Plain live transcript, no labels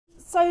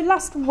So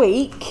last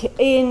week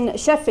in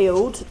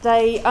Sheffield,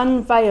 they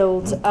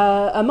unveiled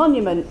a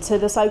monument to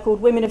the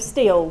so-called women of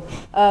steel,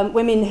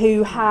 women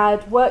who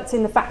had worked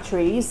in the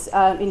factories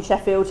in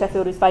Sheffield.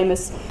 Sheffield is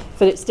famous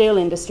for its steel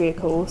industry, of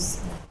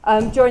course,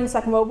 during the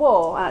Second World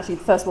War, and actually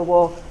the First World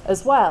War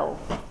as well.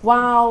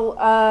 While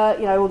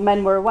all the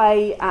men were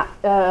away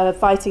at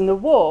fighting the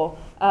war,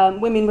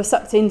 women were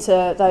sucked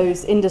into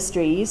those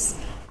industries,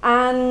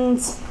 and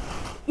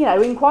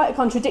in quite a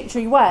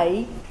contradictory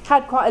way,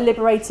 had quite a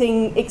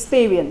liberating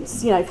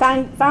experience.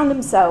 Found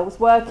themselves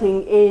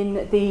working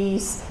in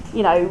these,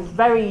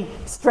 very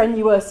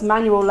strenuous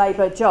manual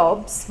labour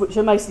jobs, which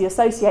are mostly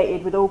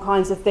associated with all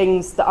kinds of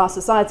things that our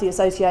society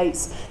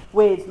associates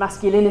with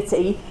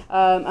masculinity,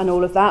 and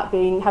all of that,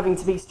 having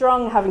to be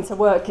strong, having to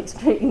work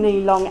extremely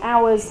long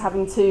hours,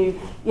 having to,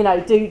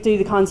 do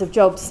the kinds of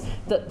jobs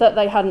that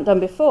they hadn't done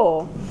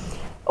before.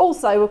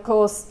 Also, of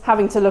course,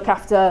 having to look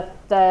after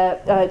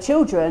their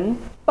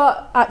children,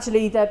 but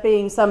actually there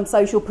being some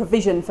social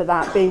provision for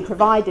that being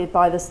provided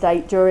by the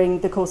state during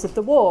the course of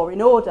the war in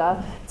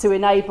order to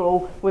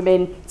enable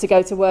women to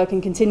go to work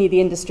and continue the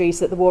industries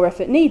that the war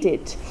effort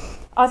needed.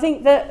 I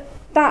think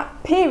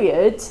that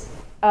period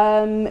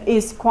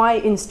is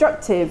quite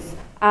instructive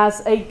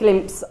as a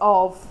glimpse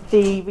of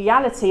the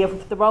reality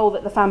of the role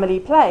that the family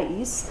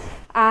plays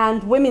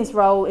and women's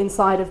role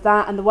inside of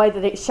that and the way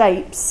that it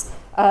shapes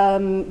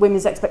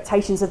women's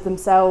expectations of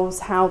themselves,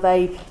 how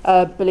they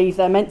believe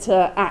they're meant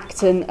to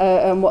act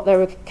and what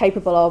they're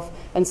capable of,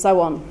 and so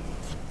on.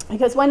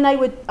 Because when they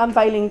were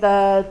unveiling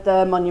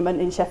the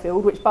monument in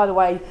Sheffield, which by the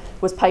way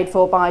was paid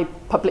for by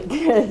public,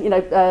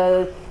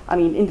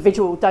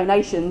 individual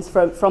donations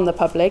from the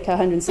public,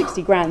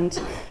 160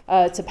 grand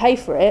to pay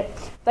for it,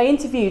 they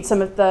interviewed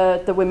some of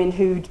the women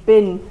who'd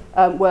been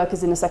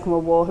workers in the Second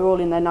World War, who are all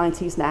in their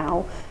 90s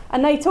now,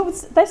 and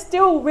they're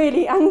still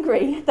really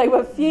angry. They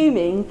were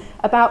fuming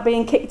about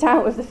being kicked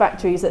out of the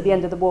factories at the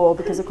end of the war,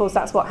 because of course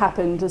that's what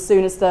happened as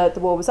soon as the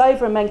war was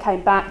over and men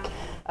came back.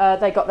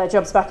 They got their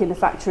jobs back in the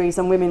factories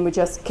and women were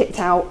just kicked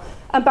out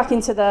and back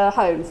into the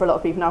home for a lot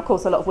of people. Now, of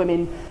course, a lot of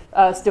women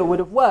still would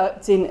have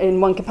worked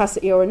in one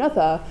capacity or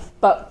another,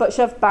 but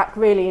shoved back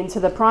really into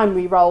the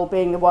primary role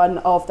being the one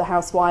of the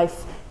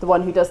housewife, the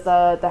one who does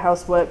the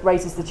housework,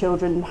 raises the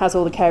children, has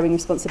all the caring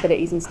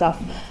responsibilities and stuff.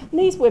 And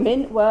these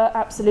women were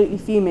absolutely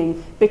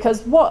fuming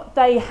because what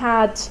they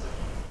had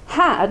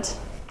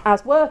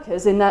as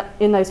workers in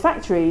those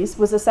factories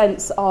was a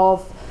sense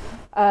of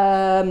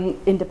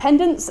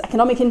independence,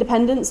 economic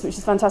independence, which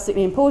is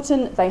fantastically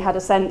important. They had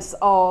a sense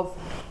of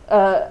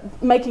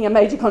making a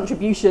major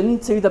contribution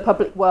to the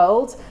public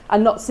world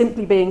and not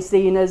simply being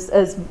seen as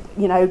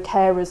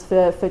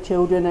carers for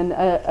children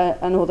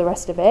and all the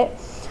rest of it.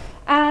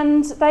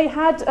 And they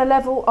had a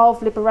level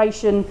of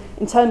liberation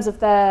in terms of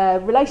their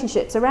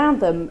relationships around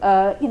them,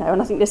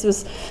 and I think this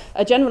was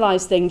a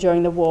generalised thing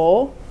during the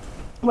war,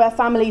 where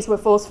families were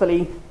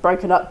forcefully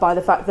broken up by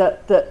the fact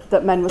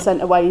that men were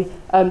sent away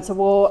to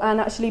war, and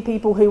actually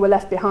people who were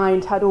left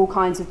behind had all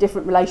kinds of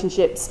different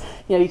relationships.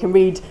 You can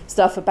read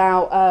stuff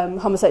about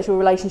homosexual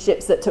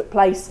relationships that took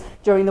place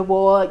during the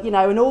war, and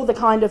a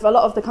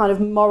lot of the kind of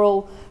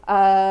moral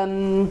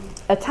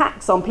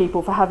attacks on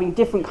people for having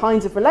different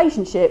kinds of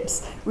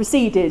relationships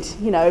receded.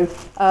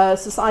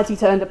 Society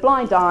turned a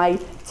blind eye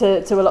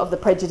to a lot of the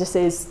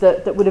prejudices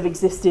that would have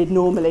existed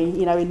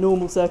normally, in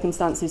normal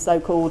circumstances,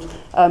 so-called,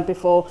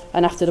 before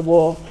and after the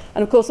war.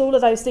 And of course, all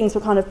of those things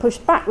were kind of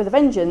pushed back with a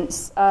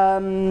vengeance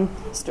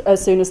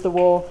as soon as the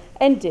war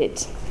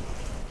ended.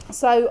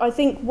 So I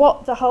think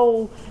what the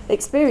whole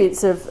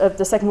experience of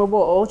the Second World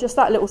War, just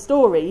that little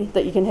story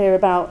that you can hear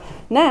about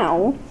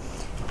now,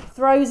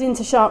 throws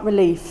into sharp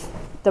relief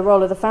the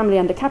role of the family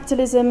under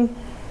capitalism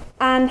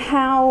and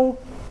how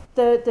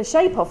the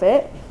shape of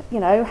it,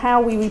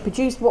 how we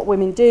reproduce what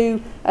women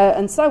do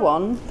and so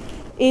on,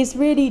 is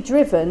really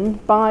driven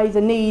by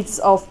the needs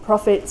of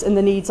profit and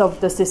the needs of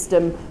the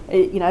system,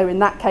 in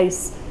that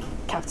case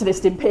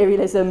capitalist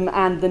imperialism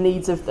and the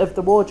needs of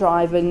the war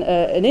drive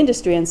and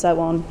industry and so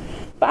on.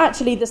 But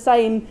actually the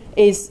same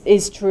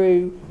is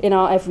true in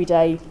our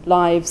everyday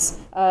lives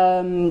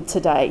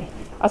today.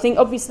 I think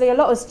obviously a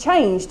lot has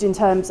changed in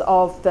terms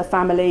of the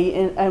family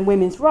and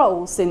women's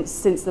roles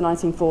since the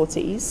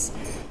 1940s.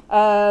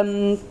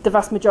 The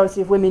vast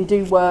majority of women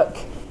do work,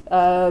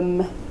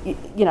 many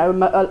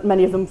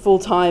of them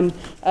full-time,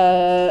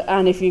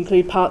 and if you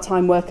include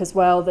part-time work as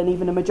well, then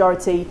even a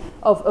majority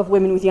of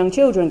women with young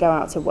children go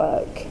out to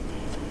work.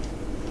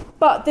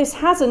 But this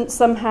hasn't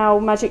somehow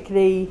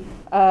magically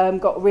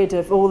got rid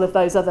of all of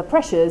those other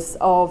pressures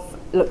of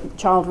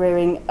child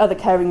rearing, other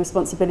caring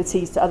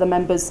responsibilities to other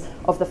members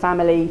of the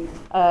family,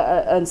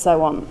 and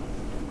so on.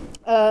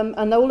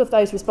 And all of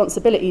those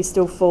responsibilities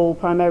still fall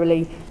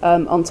primarily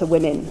onto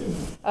women.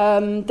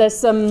 There's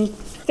some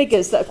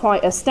figures that are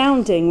quite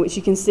astounding, which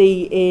you can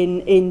see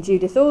in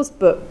Judith Orr's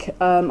book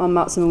on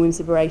Marxism and Women's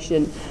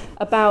Liberation,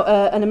 about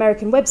an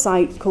American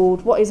website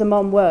called What is a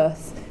Mom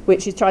Worth?,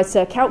 which tries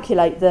to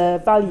calculate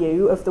the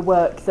value of the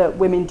work that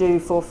women do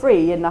for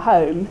free in the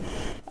home.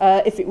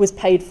 if it was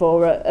paid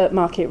for at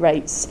market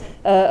rates.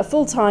 A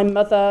full-time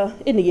mother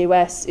in the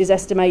US is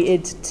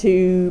estimated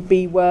to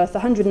be worth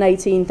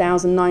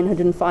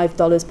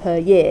 $118,905 per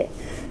year.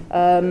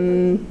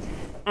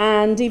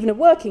 And even a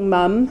working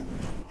mum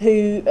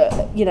who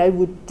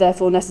would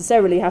therefore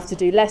necessarily have to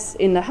do less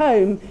in the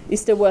home is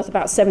still worth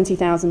about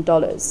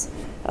 $70,000.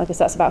 I guess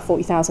that's about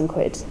 40,000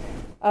 quid.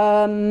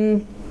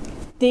 Another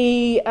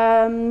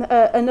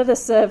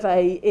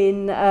survey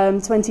in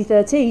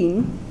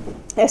 2013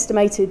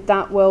 estimated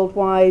that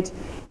worldwide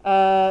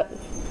that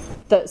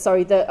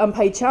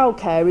unpaid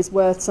childcare is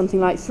worth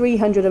something like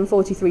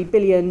 £343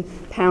 billion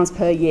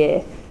per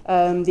year.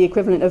 The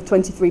equivalent of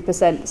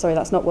 23%, sorry,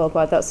 that's not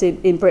worldwide, that's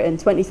in Britain,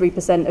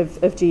 23%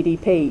 of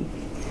GDP.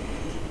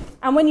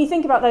 And when you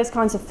think about those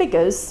kinds of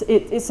figures,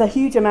 it's a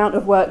huge amount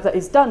of work that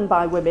is done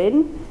by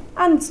women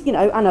and,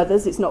 and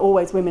others. It's not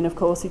always women, of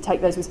course, who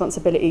take those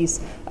responsibilities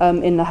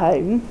in the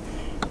home,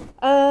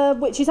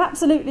 which is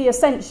absolutely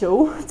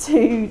essential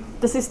to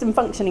the system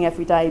functioning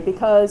every day,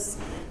 because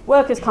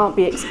workers can't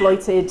be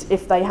exploited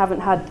if they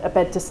haven't had a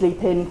bed to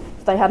sleep in,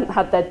 if they hadn't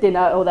had their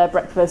dinner or their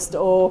breakfast,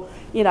 or,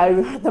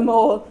 the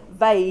more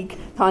vague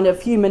kind of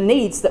human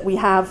needs that we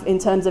have in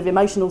terms of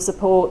emotional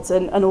support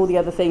and all the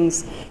other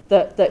things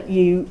that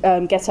you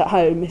get at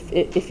home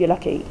if you're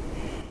lucky.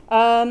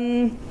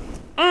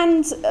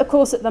 And of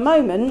course at the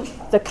moment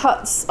the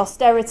cuts,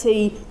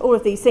 austerity, all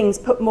of these things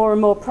put more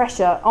and more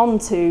pressure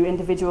onto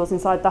individuals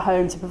inside the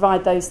home to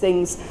provide those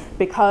things,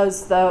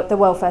 because the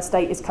welfare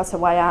state is cut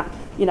away at,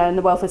 and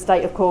the welfare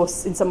state, of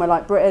course, in somewhere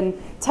like Britain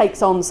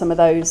takes on some of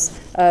those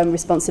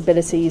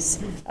responsibilities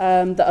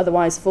that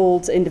otherwise fall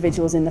to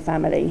individuals in the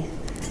family.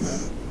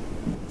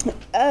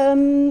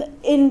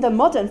 In the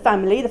modern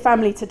family, the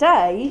family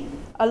today,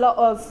 a lot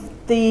of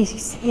the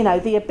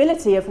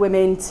ability of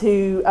women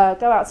to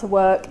go out to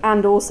work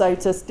and also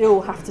to still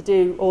have to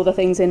do all the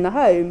things in the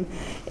home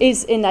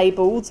is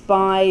enabled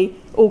by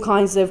all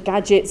kinds of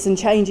gadgets and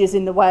changes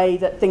in the way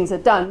that things are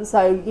done.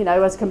 So,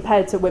 as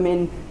compared to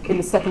women in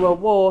the Second World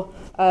War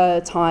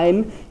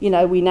time,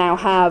 we now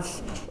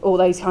have all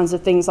those kinds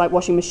of things like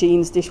washing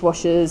machines,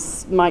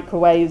 dishwashers,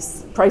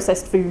 microwaves,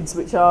 processed foods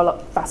which are a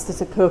lot faster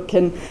to cook,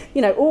 and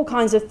all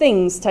kinds of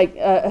things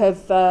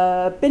have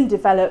been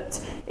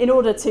developed in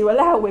order to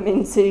allow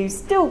women to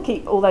still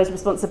keep all those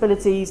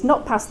responsibilities,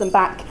 not pass them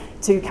back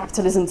to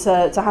capitalism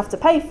to have to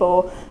pay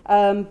for,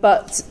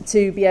 but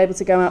to be able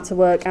to go out to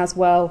work as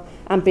well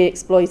and be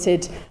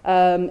exploited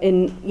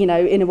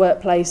in a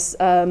workplace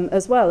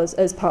as well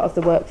as part of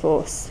the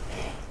workforce.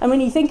 And when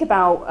you think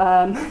about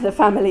the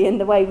family and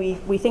the way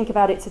we think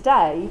about it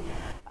today,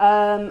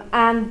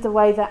 and the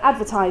way that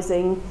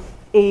advertising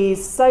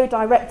is so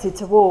directed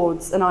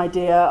towards an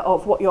idea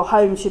of what your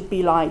home should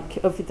be like,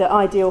 of the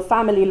ideal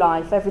family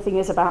life, everything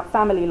is about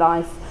family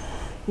life,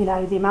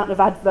 the amount of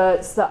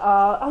adverts that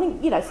are, I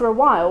think, for a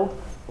while,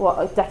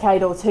 a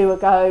decade or two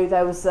ago,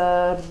 there was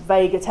a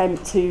vague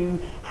attempt to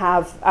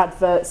have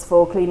adverts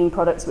for cleaning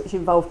products which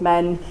involved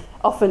men.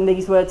 Often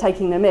these were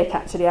taking the mick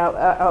actually out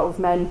of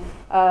men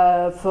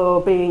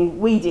for being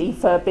weedy,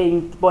 for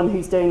being the one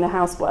who's doing the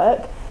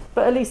housework.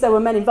 But at least there were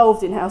men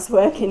involved in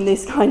housework in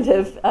this kind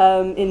of,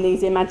 in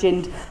these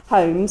imagined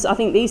homes. I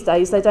think these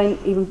days they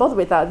don't even bother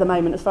with that at the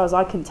moment, as far as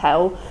I can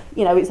tell.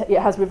 It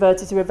has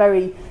reverted to a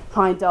very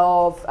kind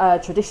of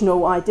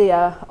traditional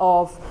idea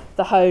of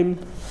the home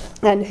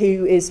and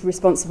who is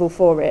responsible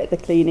for it, the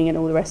cleaning and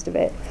all the rest of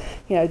it.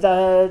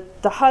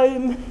 The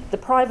home, the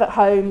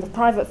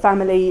private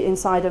family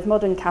inside of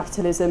modern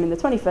capitalism in the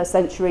 21st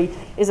century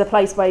is a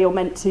place where you're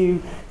meant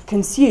to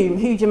consume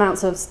huge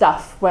amounts of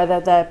stuff, whether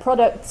they're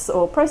products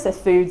or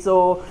processed foods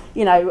or,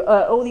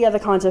 all the other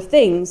kinds of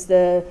things,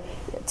 the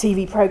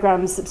TV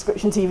programmes,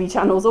 subscription TV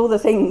channels, all the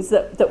things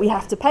that we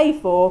have to pay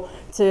for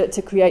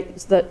to create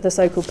the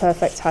so-called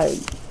perfect home.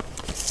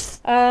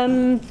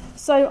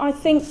 So I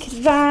think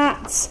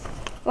that,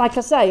 like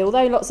I say,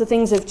 although lots of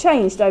things have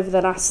changed over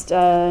the last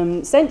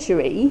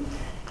century,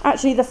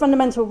 actually the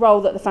fundamental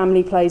role that the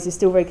family plays is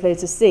still very clear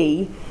to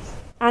see.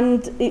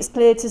 And it's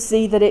clear to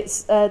see that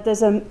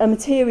there's a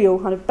material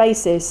kind of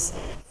basis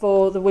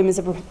for the women's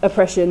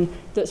oppression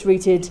that's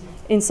rooted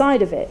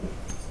inside of it.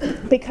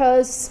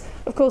 Because,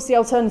 of course, the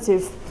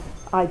alternative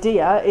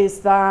idea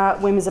is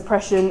that women's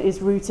oppression is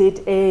rooted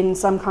in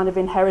some kind of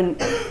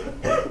inherent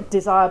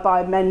desire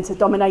by men to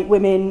dominate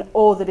women,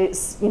 or that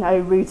it's,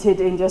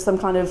 rooted in just some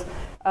kind of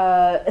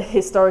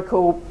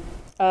historical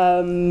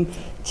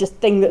just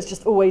thing that's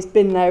just always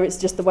been there. It's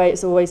just the way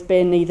it's always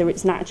been. Either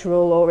it's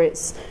natural or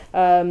it's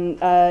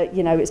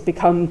it's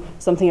become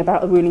something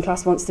about the ruling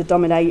class wants to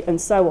dominate, and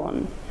so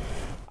on.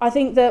 I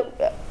think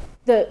that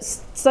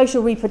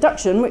social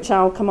reproduction, which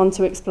I'll come on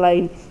to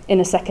explain in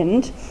a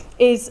second,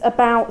 is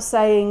about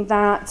saying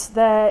that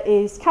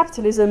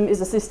capitalism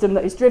is a system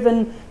that is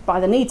driven by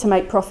the need to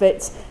make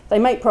profits. They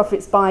make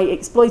profits by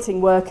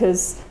exploiting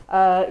workers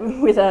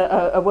with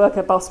a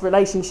worker-boss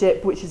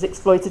relationship, which is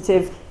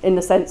exploitative in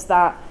the sense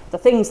that the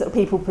things that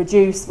people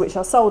produce, which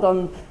are sold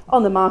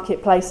on the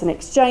marketplace and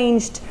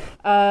exchanged,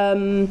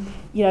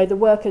 the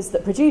workers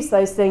that produce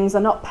those things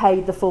are not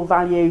paid the full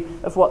value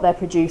of what they're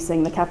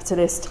producing. The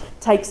capitalist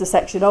takes a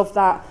section of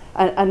that,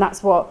 and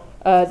that's what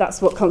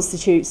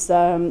constitutes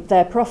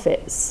their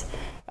profits.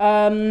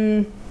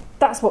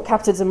 That's what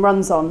capitalism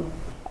runs on.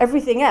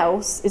 Everything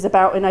else is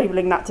about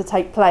enabling that to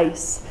take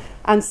place.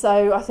 And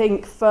so I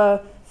think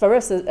for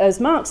us as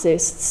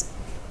Marxists,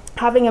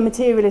 having a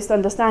materialist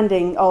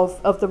understanding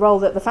of the role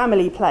that the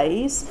family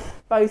plays,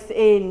 both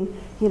in,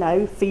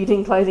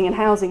 feeding, clothing and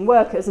housing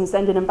workers and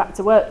sending them back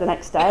to work the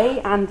next day,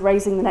 and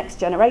raising the next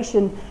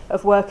generation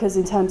of workers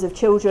in terms of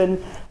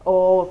children,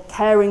 or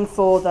caring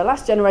for the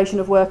last generation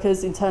of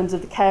workers in terms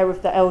of the care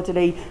of the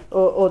elderly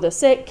or the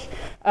sick,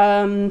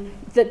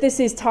 that this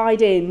is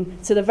tied in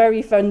to the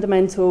very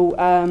fundamental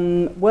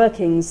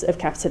workings of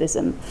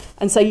capitalism.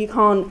 And so you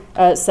can't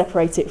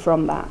separate it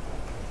from that.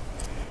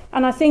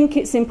 And I think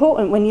it's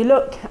important when you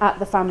look at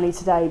the family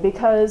today,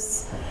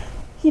 because,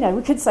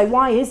 we could say,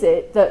 why is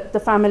it that the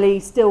family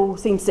still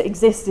seems to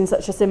exist in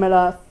such a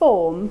similar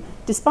form,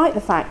 despite the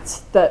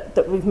fact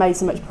that we've made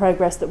so much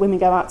progress, that women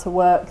go out to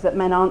work, that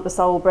men aren't the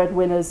sole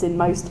breadwinners in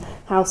most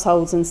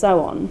households and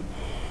so on.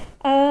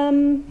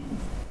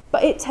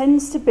 But it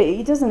tends to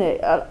be, doesn't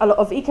it, a lot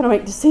of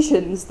economic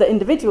decisions that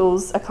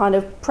individuals are kind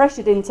of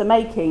pressured into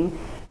making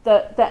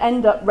that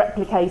end up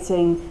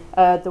replicating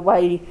the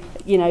way,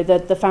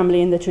 the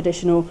family in the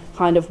traditional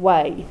kind of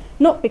way.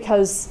 Not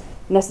because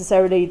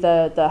necessarily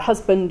the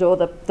husband or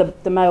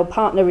the male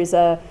partner is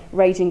a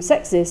raging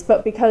sexist,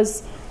 but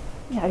because,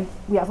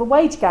 we have a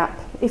wage gap.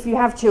 If you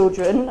have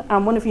children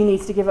and one of you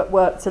needs to give up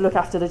work to look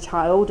after the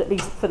child, at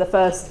least for the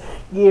first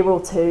year or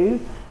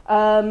two,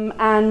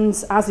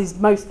 and as is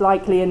most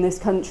likely in this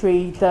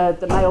country,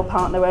 the male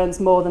partner earns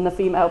more than the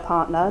female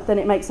partner, then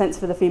it makes sense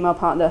for the female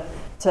partner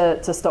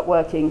to stop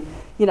working.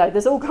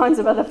 There's all kinds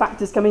of other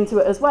factors come into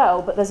it as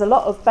well, but there's a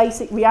lot of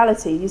basic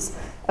realities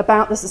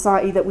about the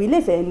society that we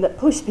live in that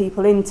push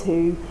people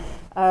into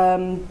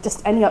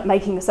just ending up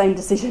making the same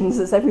decisions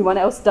as everyone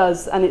else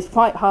does, and it's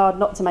quite hard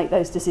not to make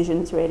those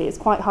decisions, really. It's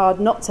quite hard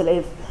not to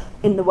live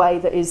in the way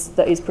that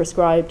is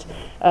prescribed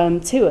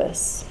to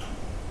us.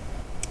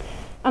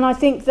 And I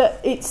think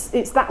that it's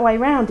that way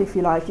round, if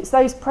you like. It's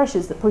those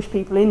pressures that push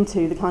people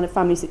into the kind of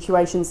family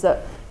situations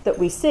that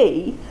we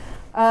see,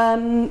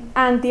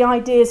 and the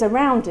ideas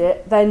around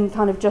it then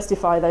kind of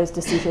justify those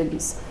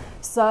decisions.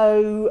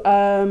 So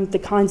the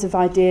kinds of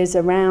ideas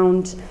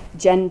around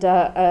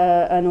gender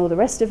and all the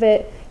rest of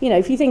it,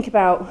 if you think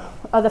about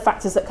other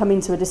factors that come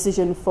into a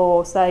decision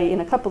for, say, in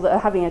a couple that are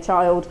having a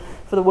child,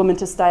 for the woman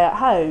to stay at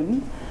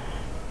home,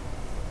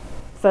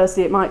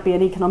 firstly, it might be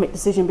an economic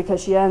decision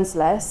because she earns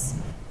less,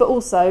 but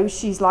also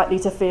she's likely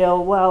to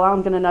feel, well,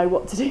 I'm going to know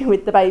what to do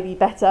with the baby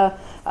better.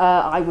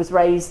 I was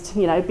raised,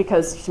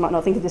 because she might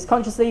not think of this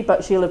consciously,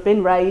 but she'll have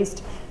been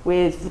raised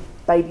with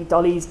baby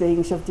dollies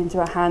being shoved into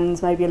her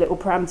hands, maybe a little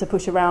pram to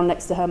push around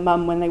next to her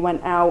mum when they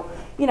went out.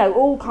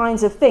 All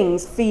kinds of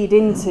things feed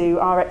into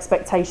our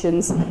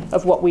expectations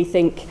of what we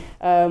think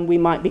we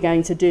might be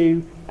going to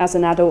do as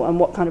an adult and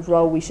what kind of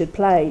role we should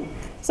play.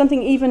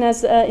 Something even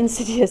as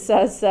insidious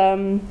as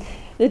the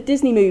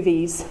Disney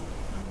movies.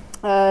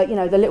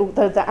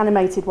 The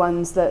animated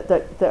ones that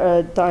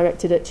are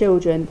directed at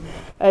children.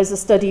 There's a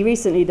study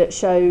recently that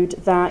showed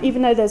that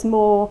even though there's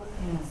more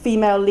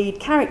female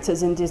lead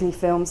characters in Disney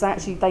films,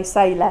 actually they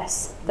say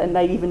less than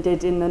they even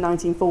did in the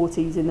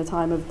 1940s, in the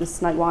time of the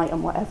Snow White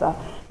and whatever.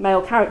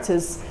 Male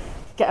characters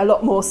get a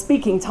lot more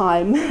speaking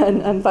time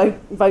and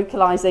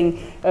vocalising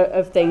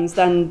of things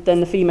than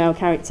the female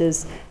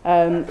characters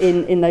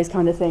in those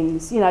kind of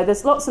things.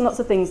 There's lots and lots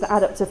of things that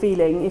add up to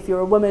feeling. If you're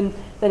a woman,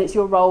 then it's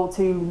your role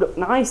to look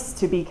nice,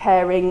 to be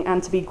caring,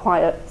 and to be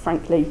quiet,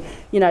 frankly.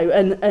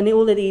 And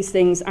all of these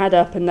things add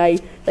up and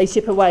they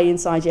chip away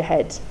inside your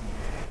head.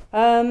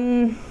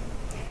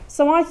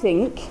 So I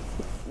think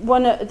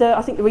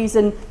the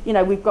reason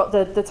we've got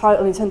the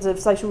title in terms of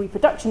social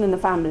reproduction in the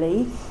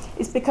family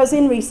is because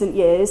in recent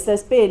years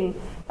there's been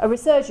a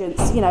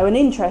resurgence, an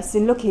interest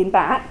in looking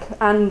back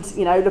and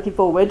looking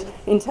forward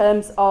in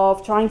terms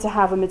of trying to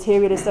have a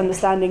materialist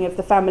understanding of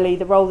the family,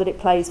 the role that it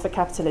plays for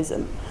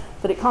capitalism.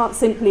 That it can't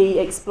simply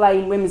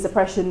explain women's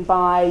oppression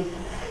by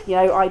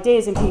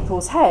ideas in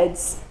people's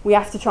heads. We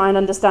have to try and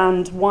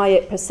understand why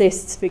it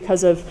persists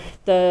because of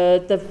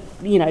the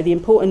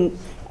important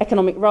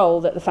economic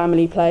role that the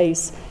family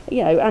plays,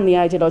 and the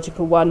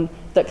ideological one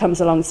that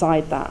comes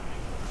alongside that.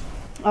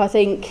 I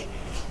think,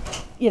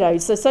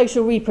 so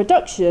social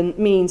reproduction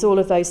means all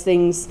of those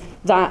things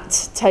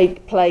that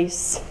take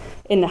place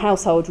in the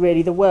household,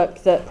 really, the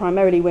work that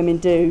primarily women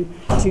do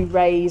to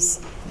raise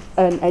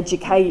and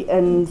educate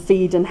and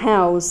feed and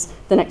house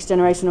the next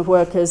generation of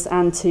workers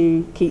and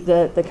to keep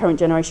the current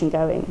generation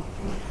going.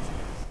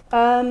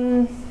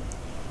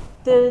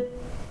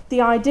 The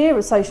idea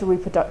of social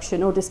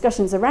reproduction, or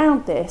discussions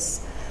around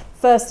this,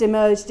 first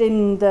emerged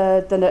in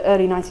the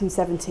early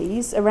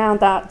 1970s,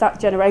 around that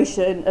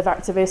generation of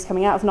activists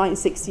coming out of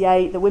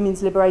 1968, the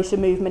women's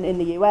liberation movement in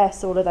the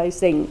US, all of those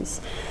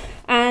things.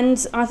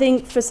 And I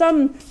think for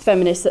some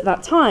feminists at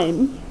that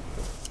time,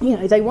 you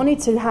know, they wanted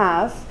to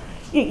have,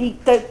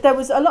 there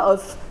was a lot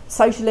of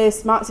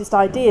socialist, Marxist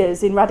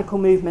ideas in radical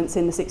movements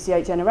in the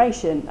 68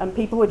 generation, and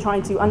people were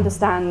trying to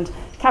understand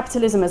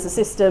capitalism as a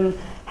system,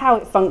 how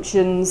it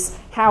functions,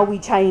 how we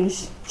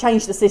change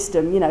the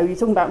system. You know, you're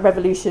talking about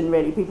revolution,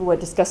 really. People were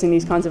discussing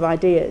these kinds of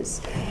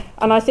ideas.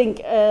 And I think,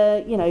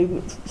 you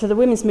know, for the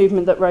women's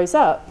movement that rose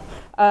up,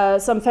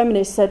 some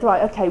feminists said,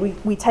 right, okay,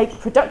 we take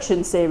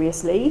production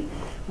seriously,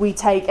 we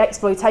take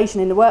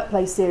exploitation in the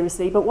workplace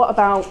seriously, but what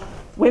about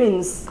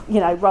women's, you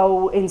know,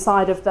 role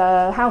inside of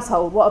the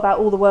household? What about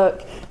all the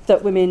work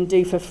that women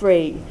do for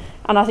free?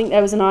 And I think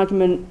there was an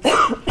argument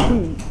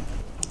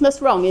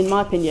that's wrong, in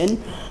my opinion,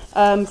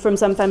 from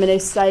some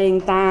feminists saying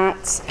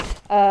that,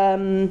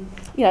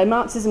 you know,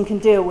 Marxism can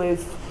deal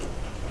with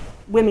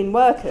women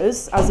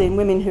workers, as in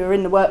women who are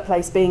in the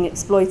workplace being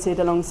exploited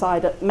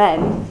alongside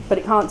men, but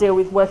it can't deal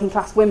with working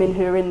class women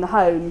who are in the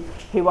home,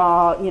 who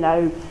are, you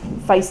know,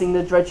 facing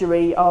the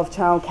drudgery of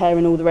childcare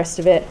and all the rest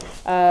of it.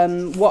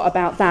 What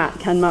about that?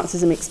 Can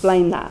Marxism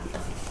explain that?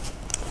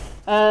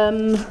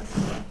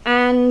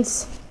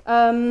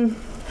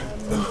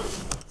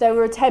 There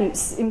were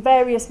attempts in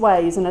various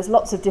ways, and there's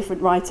lots of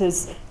different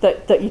writers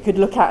that you could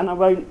look at, and I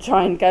won't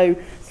try and go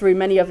through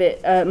much of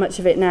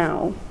it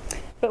now.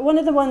 But one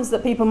of the ones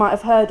that people might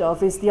have heard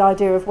of is the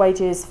idea of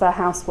wages for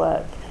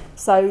housework.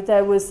 So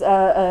there was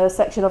a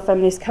section of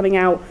feminists coming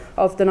out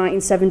of the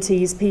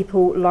 1970s,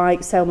 people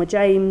like Selma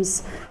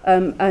James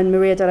and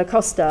Maria Della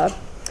Costa,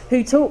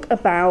 who talk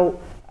about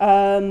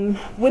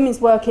women's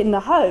work in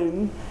the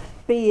home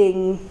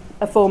being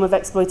a form of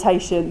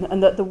exploitation,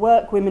 and that the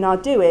work women are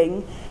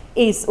doing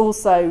is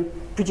also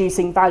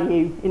producing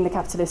value in the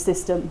capitalist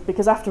system,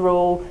 because after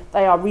all,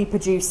 they are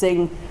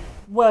reproducing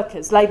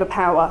workers, labour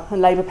power,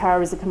 and labour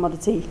power is a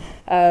commodity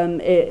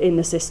in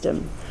the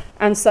system.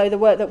 And so the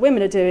work that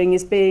women are doing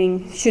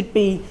should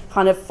be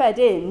kind of fed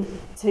in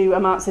to a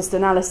Marxist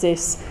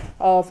analysis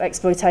of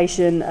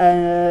exploitation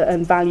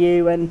and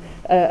value and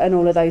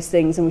all of those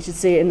things, and we should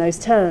see it in those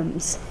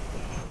terms.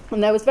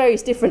 And there was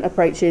various different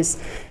approaches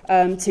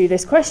to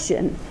this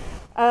question.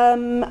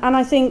 And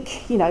I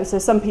think, you know, so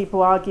some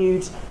people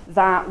argued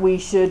that we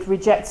should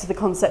reject the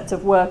concept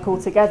of work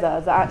altogether,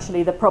 that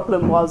actually the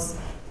problem was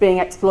being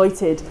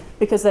exploited,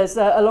 because there's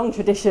a long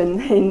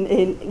tradition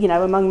in you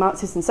know, among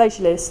Marxists and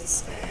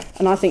socialists,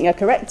 and I think a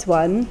correct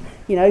one.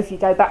 You know, if you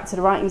go back to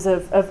the writings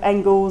of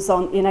Engels in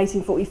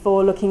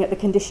 1844, looking at the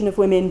condition of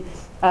women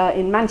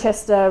in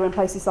Manchester and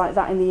places like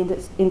that in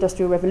the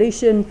Industrial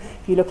Revolution.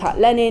 If you look at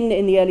Lenin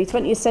in the early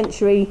 20th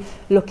century,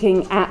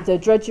 looking at the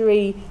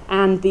drudgery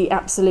and the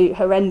absolute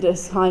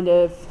horrendous kind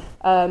of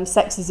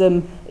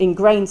sexism,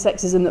 ingrained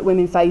sexism that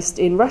women faced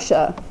in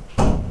Russia.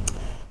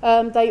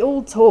 They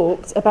all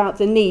talked about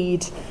the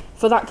need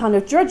for that kind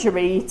of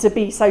drudgery to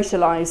be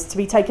socialised, to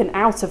be taken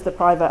out of the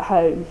private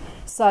home.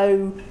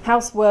 So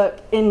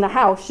housework in the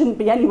house shouldn't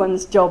be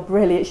anyone's job,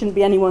 really. It shouldn't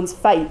be anyone's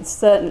fate,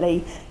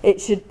 certainly.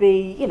 It should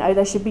be, you know,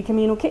 there should be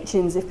communal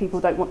kitchens if people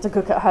don't want to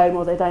cook at home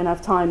or they don't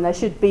have time. There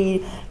should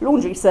be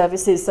laundry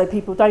services so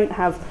people don't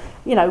have,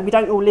 you know, we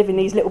don't all live in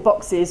these little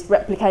boxes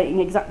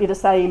replicating exactly the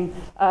same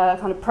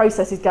kind of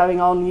processes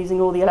going on, using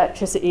all the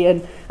electricity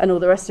and all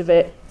the rest of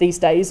it these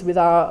days with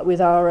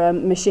our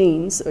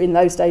machines. In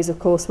those days, of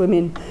course,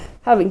 women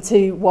having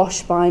to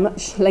wash by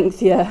much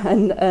lengthier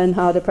and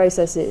harder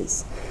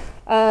processes.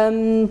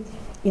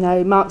 You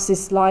know,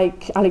 Marxists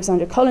like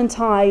Alexandra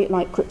Kollontai,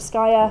 like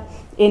Krupskaya,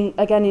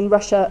 again in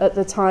Russia at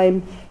the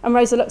time, and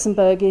Rosa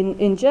Luxemburg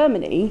in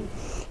Germany,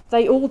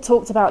 they all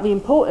talked about the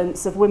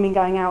importance of women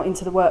going out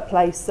into the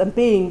workplace and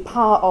being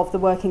part of the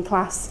working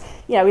class,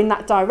 you know, in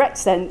that direct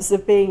sense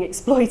of being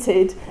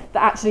exploited,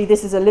 that actually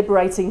this is a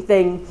liberating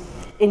thing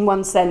in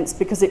one sense,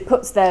 because it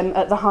puts them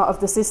at the heart of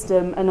the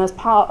system and as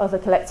part of a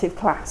collective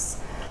class.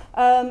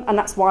 And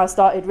that's why I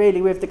started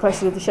really with the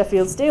question of the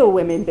Sheffield Steel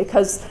women,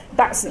 because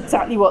that's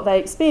exactly what they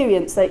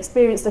experienced. They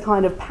experienced the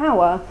kind of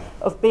power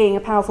of being a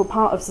powerful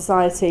part of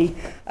society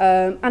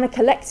and a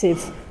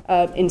collective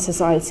in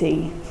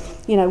society.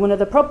 You know, one of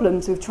the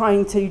problems with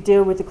trying to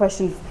deal with the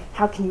question of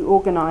how can you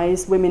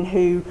organise women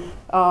who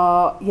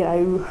are, you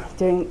know,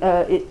 doing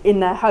in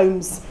their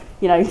homes,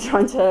 you know,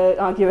 trying to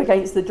argue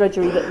against the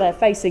drudgery that they're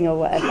facing or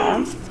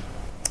whatever,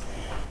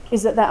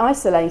 is that they're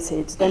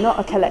isolated. They're not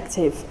a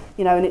collective,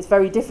 you know, and it's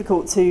very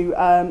difficult to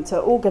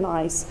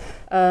organise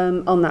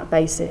on that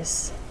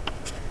basis.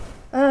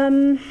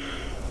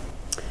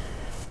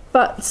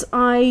 But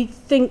I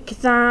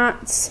think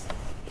that,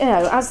 you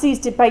know, as these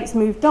debates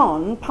moved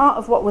on, part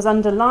of what was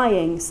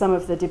underlying some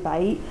of the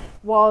debate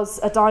was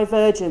a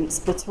divergence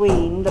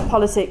between the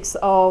politics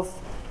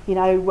of, you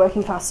know,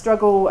 working class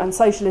struggle and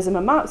socialism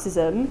and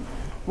Marxism,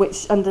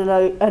 which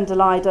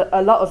underlied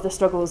a lot of the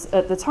struggles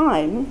at the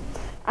time,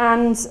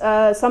 and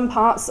some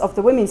parts of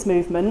the women's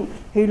movement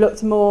who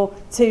looked more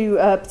to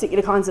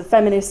particular kinds of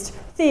feminist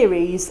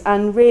theories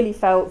and really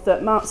felt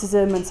that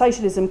Marxism and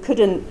socialism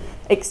couldn't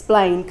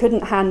explain,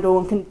 couldn't handle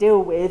and couldn't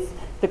deal with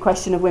the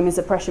question of women's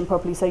oppression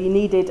properly. So you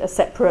needed a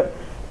separate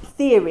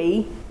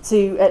theory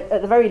to,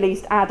 at the very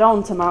least, add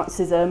on to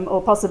Marxism,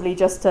 or possibly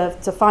just to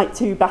fight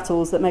two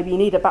battles, that maybe you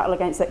need a battle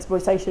against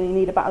exploitation, you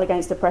need a battle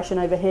against oppression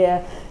over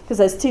here, because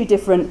there's two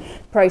different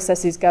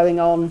processes going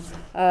on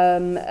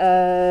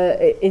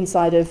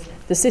inside of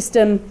the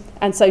system,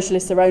 and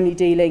socialists are only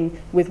dealing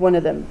with one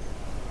of them.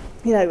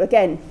 You know,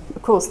 again,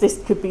 of course,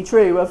 this could be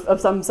true of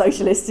some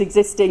socialists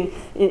existing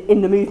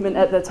in the movement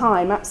at the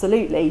time,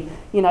 absolutely.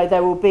 You know,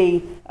 there will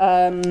be,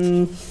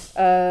 you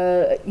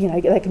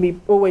know, there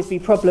can always be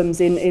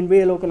problems in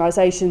real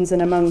organisations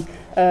and among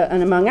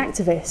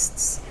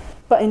activists.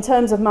 But in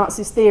terms of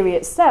Marxist theory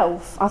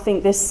itself, I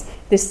think this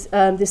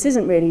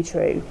isn't really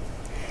true.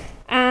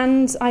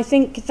 And I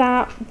think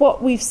that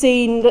what we've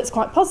seen that's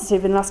quite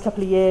positive in the last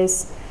couple of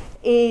years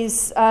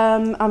is,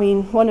 I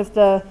mean, one of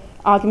the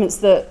arguments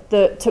that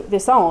took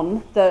this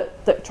on,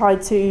 that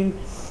tried to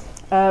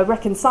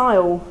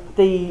reconcile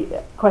the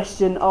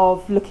question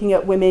of looking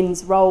at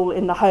women's role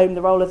in the home,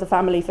 the role of the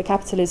family for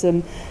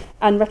capitalism,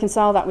 and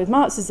reconcile that with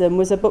Marxism,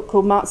 was a book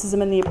called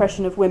Marxism and the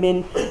Oppression of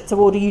Women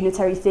Toward a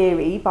Unitary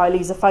Theory by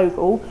Lisa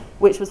Fogel,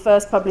 which was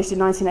first published in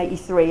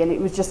 1983, and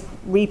it was just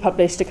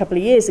republished a couple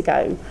of years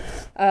ago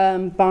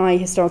by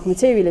Historical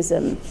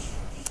Materialism.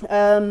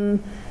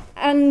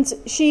 And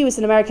she was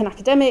an American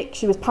academic,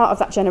 she was part of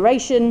that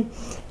generation,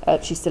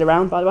 she's still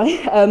around, by the way,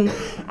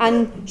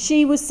 and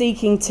she was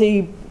seeking to,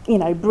 you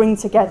know, bring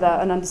together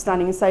an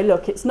understanding and say,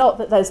 look, it's not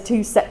that there's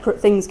two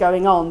separate things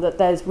going on, that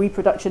there's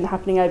reproduction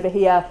happening over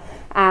here,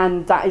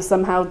 and that is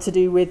somehow to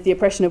do with the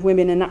oppression of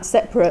women, and that's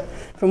separate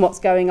from what's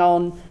going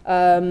on,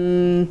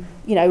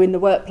 you know, in the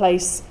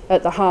workplace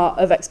at the heart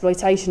of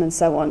exploitation and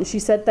so on. She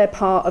said they're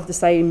part of the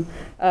same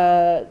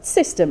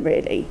system,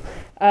 really.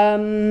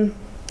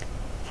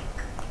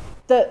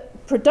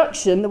 That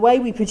production, the way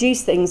we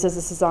produce things as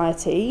a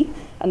society,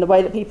 and the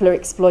way that people are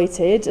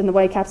exploited, and the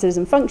way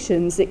capitalism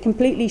functions, it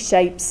completely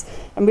shapes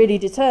and really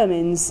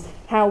determines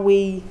how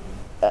we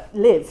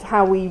live,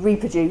 how we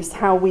reproduce,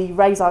 how we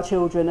raise our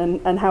children,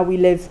 and how we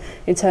live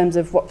in terms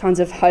of what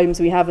kinds of homes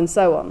we have and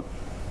so on.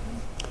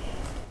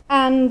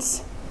 And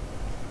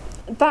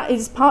that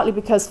is partly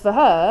because for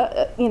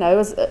her, you know,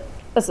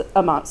 as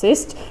a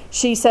Marxist,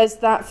 she says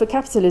that for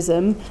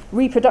capitalism,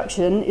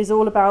 reproduction is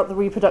all about the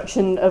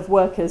reproduction of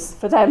workers.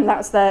 For them,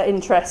 that's their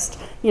interest.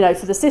 You know,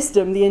 for the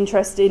system, the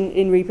interest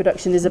in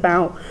reproduction is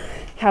about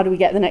how do we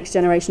get the next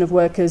generation of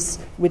workers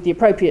with the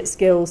appropriate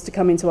skills to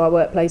come into our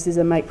workplaces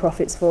and make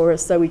profits for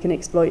us so we can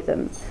exploit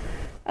them.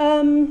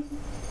 And,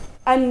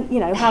 you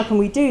know, how can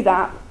we do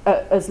that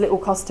at as little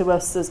cost to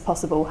us as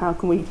possible? How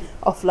can we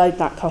offload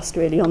that cost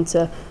really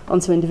onto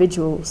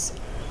individuals?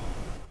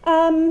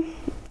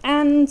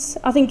 And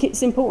I think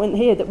it's important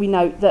here that we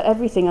note that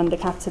everything under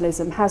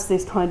capitalism has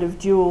this kind of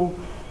dual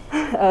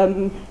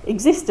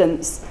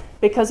existence,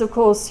 because, of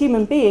course,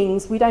 human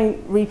beings, we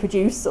don't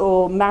reproduce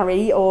or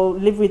marry or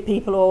live with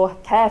people or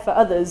care for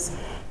others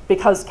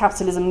because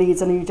capitalism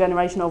needs a new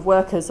generation of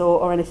workers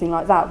or anything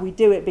like that. We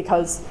do it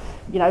because,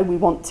 you know, we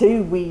want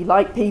to, we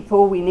like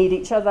people, we need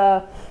each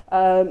other,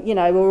 you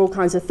know, or all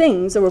kinds of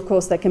things. Or, of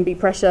course, there can be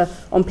pressure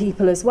on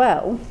people as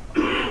well.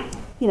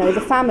 You know,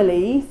 the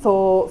family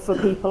for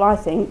people, I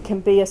think, can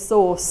be a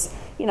source,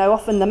 you know,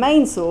 often the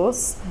main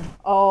source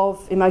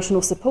of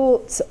emotional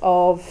support,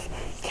 of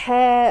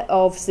care,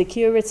 of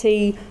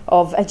security,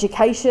 of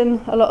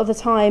education a lot of the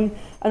time.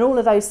 And all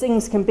of those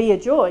things can be a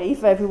joy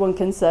for everyone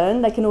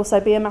concerned. They can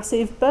also be a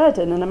massive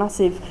burden and a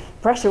massive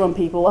pressure on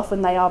people.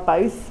 Often they are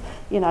both,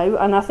 you know,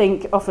 and I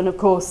think often, of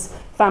course,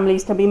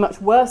 families can be much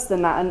worse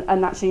than that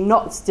and actually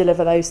not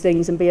deliver those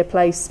things and be a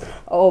place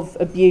of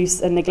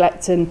abuse and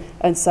neglect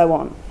and so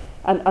on.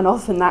 And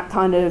often that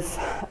kind of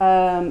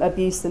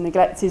abuse and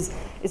neglect is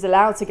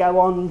allowed to go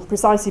on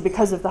precisely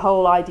because of the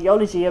whole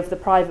ideology of the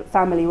private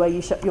family, where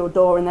you shut your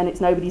door and then it's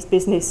nobody's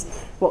business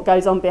what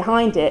goes on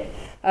behind it.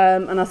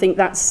 And I think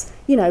that's,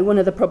 you know, one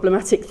of the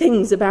problematic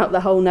things about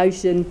the whole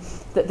notion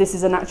that this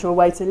is a natural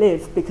way to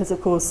live, because,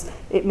 of course,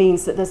 it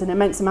means that there's an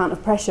immense amount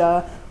of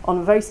pressure on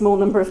a very small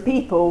number of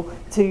people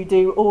to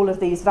do all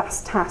of these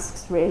vast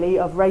tasks, really,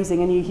 of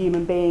raising a new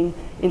human being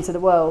into the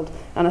world.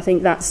 And I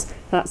think that's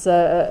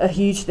a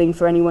huge thing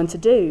for anyone to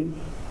do.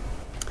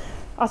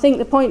 I think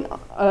the point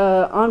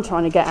I'm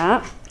trying to get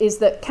at is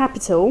that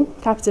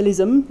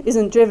capitalism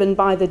isn't driven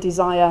by the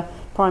desire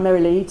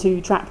primarily to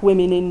trap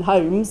women in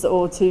homes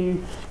or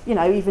to, you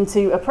know, even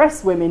to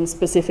oppress women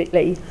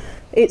specifically.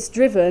 It's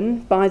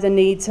driven by the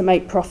need to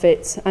make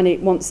profit, and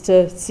it wants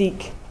to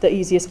seek the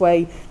easiest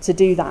way to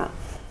do that.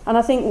 And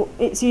I think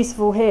it's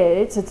useful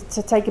here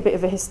to take a bit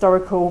of a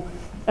historical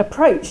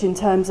approach in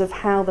terms of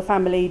how the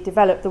family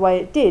developed the way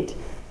it did.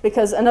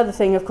 Because another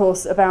thing, of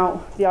course,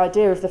 about the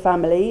idea of the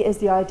family is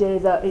the idea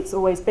that it's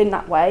always been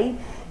that way.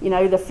 You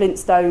know, the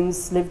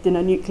Flintstones lived in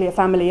a nuclear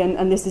family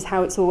and this is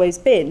how it's always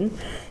been.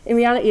 In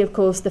reality, of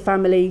course, the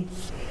family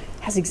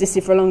has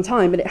existed for a long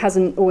time, but it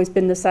hasn't always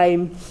been the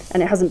same,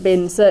 and it hasn't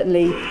been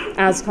certainly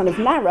as kind of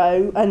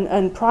narrow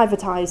and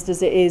privatised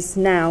as it is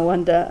now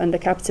under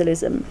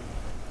capitalism.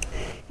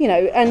 You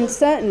know, and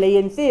certainly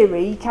in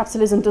theory,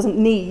 capitalism doesn't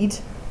need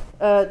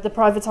the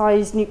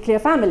privatised nuclear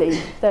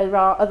family. There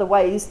are other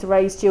ways to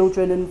raise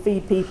children and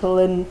feed people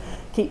and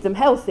keep them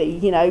healthy.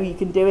 You know, you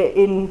can do it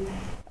in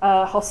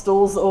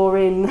hostels or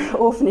in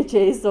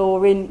orphanages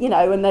or in, you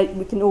know, and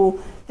we can all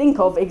think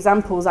of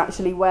examples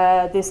actually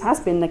where this has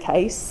been the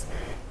case.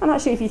 And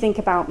actually, if you think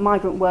about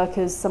migrant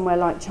workers somewhere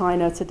like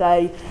China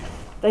today,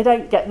 they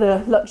don't get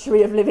the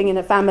luxury of living in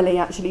a family.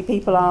 Actually,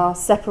 people are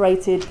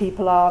separated,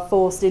 people are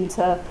forced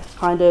into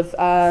kind of,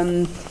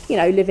 you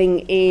know, living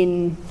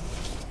in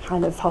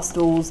kind of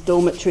hostels,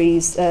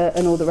 dormitories,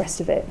 and all the rest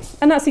of it.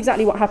 And that's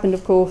exactly what happened,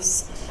 of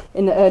course,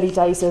 in the early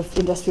days of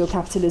industrial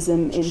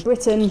capitalism in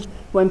Britain,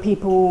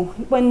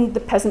 when the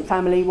peasant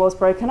family was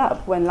broken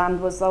up, when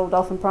land was sold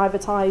off and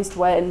privatised,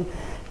 when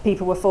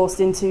people were forced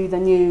into the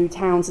new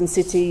towns and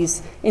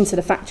cities, into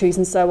the factories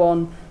and so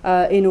on,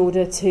 in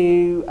order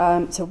to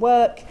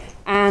work,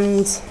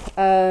 and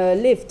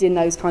lived in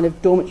those kind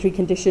of dormitory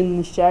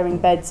conditions, sharing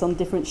beds on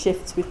different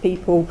shifts with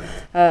people,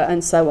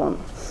 and so on.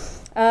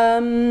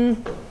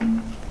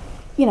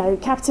 You know,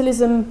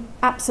 capitalism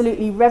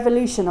absolutely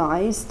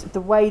revolutionised the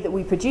way that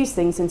we produce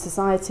things in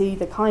society,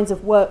 the kinds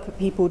of work that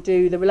people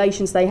do, the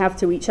relations they have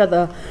to each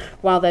other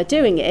while they're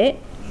doing it.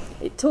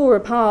 It tore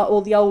apart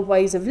all the old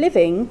ways of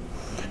living.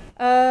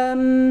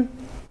 And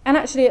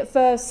actually at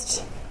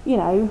first, you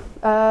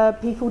know,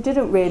 people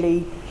didn't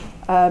really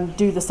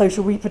do the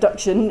social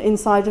reproduction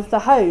inside of the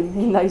home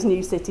in those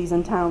new cities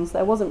and towns.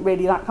 There wasn't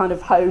really that kind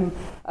of home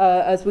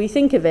as we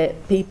think of it.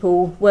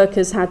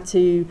 Workers had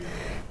to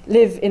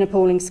live in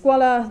appalling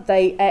squalor.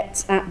 They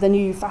ate at the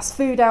new fast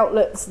food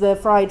outlets, the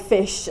fried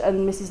fish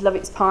and Mrs.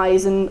 Lovett's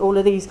pies and all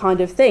of these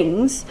kind of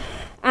things.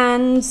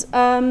 And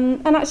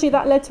actually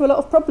that led to a lot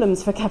of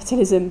problems for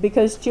capitalism,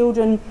 because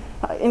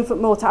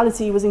infant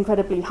mortality was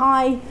incredibly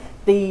high,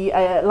 the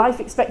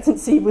life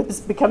expectancy was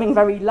becoming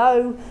very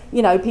low,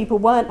 you know, people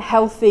weren't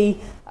healthy,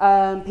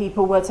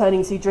 people were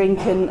turning to drink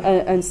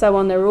and so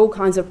on. There were all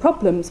kinds of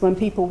problems when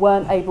people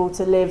weren't able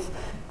to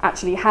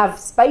actually have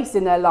space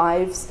in their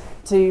lives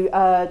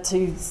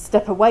to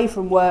step away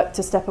from work,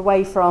 to step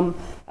away from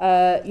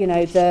you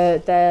know,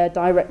 their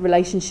direct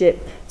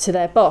relationship to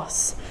their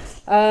boss.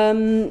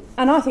 And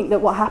I think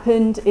that what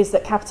happened is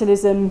that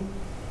capitalism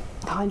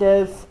kind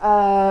of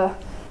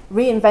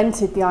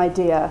reinvented the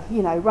idea,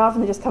 you know, rather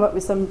than just come up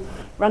with some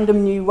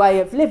random new way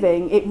of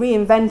living, it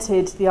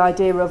reinvented the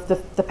idea of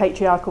the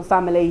patriarchal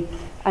family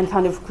and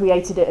kind of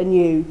created it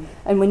anew.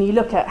 And when you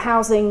look at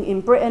housing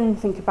in Britain,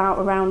 think about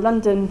around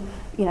London,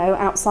 you know,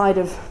 outside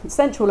of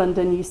central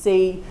London, you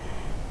see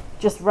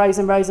just rows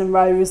and rows and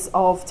rows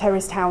of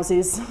terraced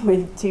houses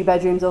with 2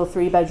 bedrooms or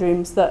 3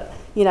 bedrooms that,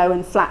 you know,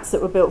 and flats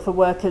that were built for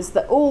workers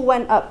that all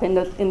went up in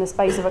the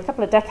space of a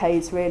couple of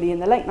decades, really, in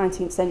the late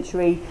 19th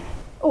century.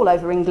 All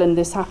over England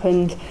this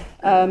happened,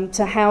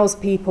 to house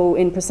people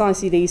in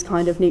precisely these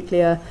kind of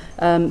nuclear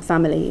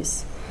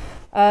families.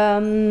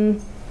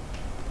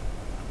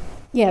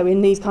 Yeah,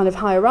 in these kind of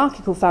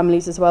hierarchical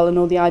families as well, and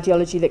all the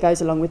ideology that goes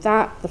along with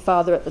that, the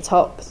father at the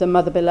top, the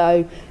mother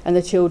below, and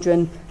the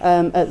children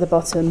at the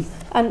bottom,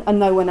 and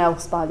no one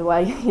else, by the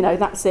way. You know,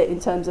 that's it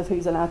in terms of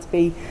who's allowed to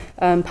be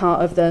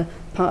part of the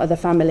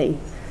family.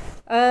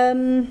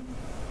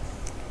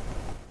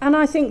 And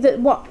I think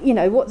that what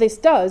this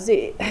does,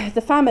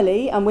 the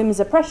family and women's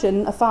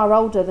oppression are far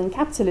older than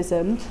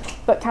capitalism,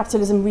 but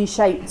capitalism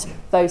reshaped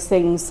those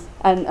things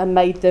and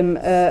made them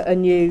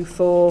anew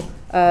for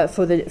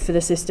the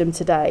system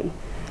today.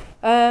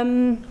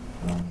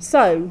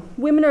 So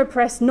women are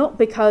oppressed not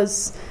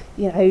because,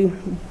 you know,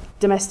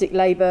 domestic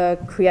labour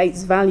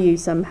creates value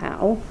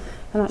somehow.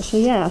 And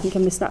actually, yeah, I think I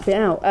missed that bit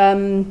out.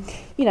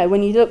 You know,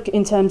 when you look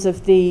in terms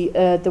of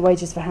the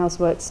wages for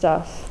housework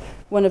stuff,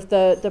 one of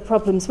the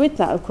problems with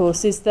that, of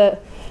course, is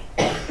that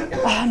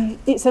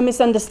it's a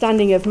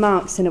misunderstanding of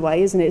Marx in a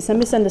way, isn't it? It's a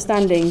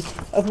misunderstanding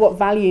of what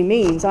value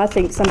means. I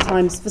think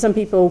sometimes for some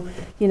people,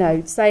 you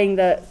know, saying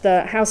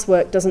that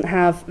housework doesn't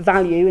have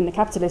value in the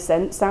capitalist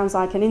sense sounds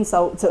like an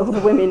insult to all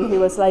the women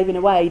who are slaving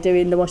away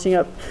doing the washing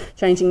up,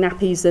 changing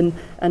nappies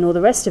and all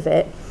the rest of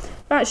it.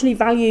 But actually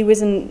value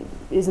isn't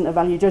a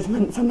value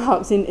judgment for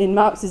Marx. In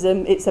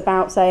Marxism, it's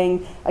about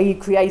saying, are you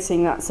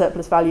creating that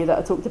surplus value that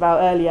I talked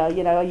about earlier?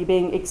 You know, are you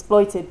being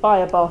exploited by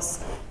a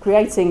boss,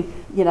 creating,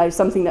 you know,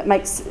 something that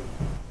makes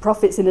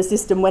profits in the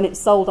system when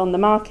it's sold on the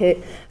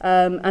market,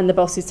 and the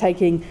boss is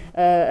taking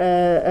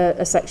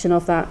a section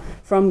of that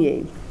from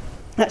you?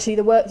 Actually,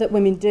 the work that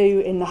women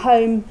do in the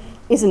home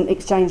isn't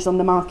exchanged on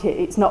the market.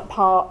 It's not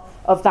part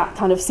of that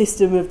kind of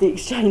system of the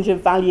exchange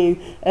of value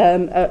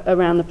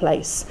around the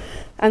place.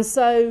 And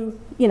so,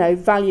 you know,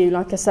 value,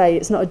 like I say,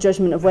 it's not a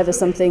judgment of whether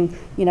something,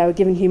 you know, a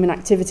given human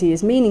activity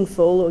is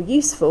meaningful or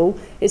useful.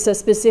 It's a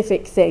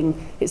specific thing.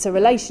 It's a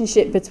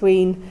relationship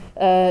between,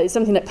 it's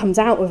something that comes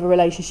out of a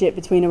relationship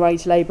between a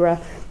wage labourer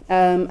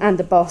and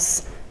the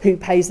boss who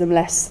pays them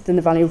less than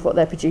the value of what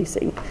they're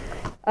producing.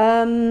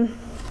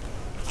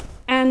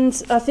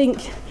 And I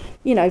think,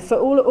 you know, for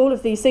all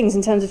of these things,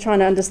 in terms of trying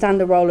to understand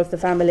the role of the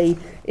family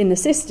in the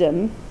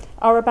system,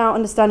 are about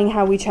understanding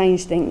how we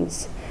change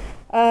things.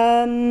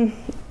 And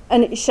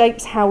it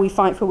shapes how we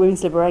fight for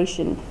women's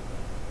liberation.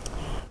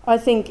 I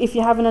think if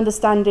you have an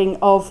understanding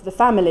of the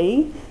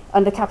family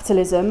under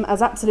capitalism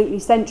as absolutely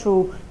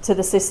central to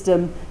the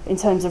system in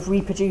terms of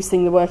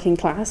reproducing the working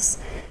class,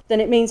 then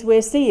it means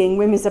we're seeing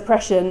women's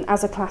oppression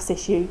as a class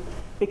issue,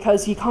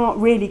 because you can't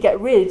really get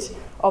rid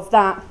of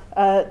that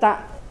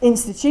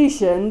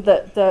institution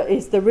that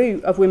is the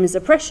root of women's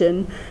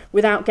oppression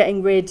without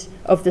getting rid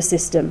of the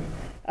system.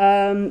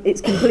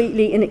 It's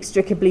completely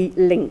inextricably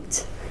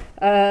linked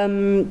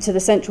to the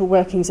central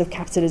workings of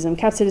capitalism.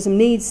 Capitalism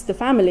needs the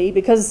family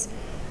because,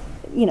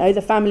 you know,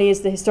 the family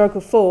is the historical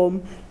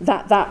form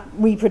that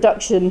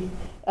reproduction,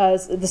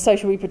 the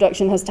social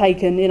reproduction has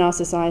taken in our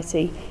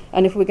society.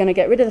 And if we're going to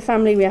get rid of the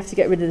family, we have to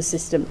get rid of the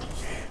system.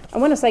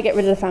 And when I say get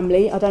rid of the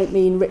family, I don't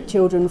mean rip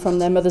children from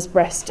their mother's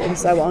breast and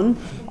so on.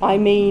 I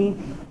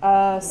mean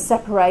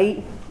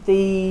separate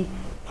the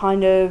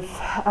kind of,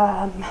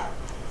 I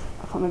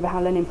can't remember how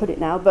Lenin put it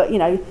now, but, you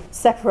know,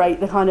 separate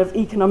the kind of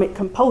economic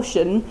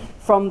compulsion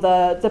from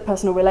the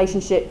personal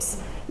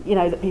relationships, you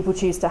know, that people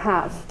choose to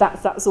have.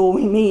 That's all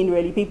we mean,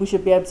 really. People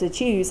should be able to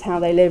choose how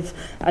they live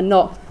and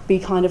not be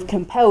kind of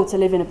compelled to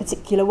live in a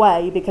particular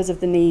way because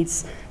of the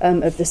needs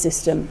of the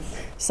system.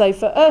 So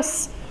for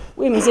us,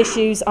 women's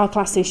issues are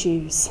class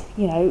issues.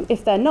 You know,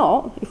 if they're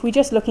not, if we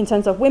just look in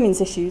terms of women's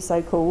issues,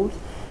 so-called,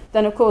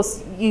 then of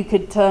course you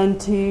could turn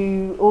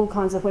to all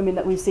kinds of women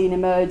that we've seen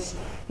emerge,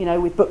 you know,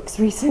 with books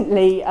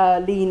recently,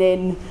 Lean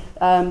In,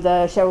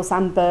 the Sheryl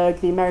Sandberg,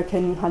 the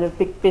American kind of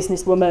big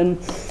businesswoman,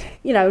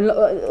 you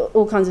know,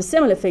 all kinds of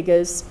similar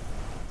figures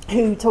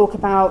who talk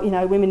about, you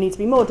know, women need to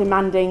be more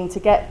demanding to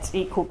get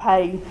equal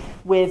pay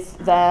with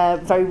their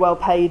very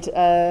well-paid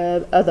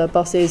other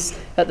bosses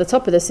at the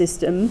top of the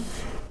system.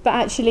 But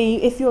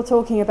actually, if you're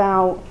talking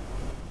about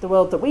the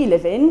world that we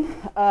live in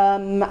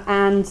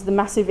and the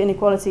massive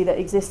inequality that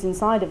exists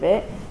inside of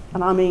it,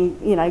 and I mean,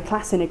 you know,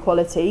 class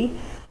inequality,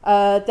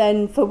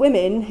 then for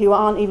women who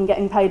aren't even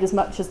getting paid as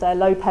much as their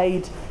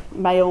low-paid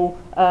male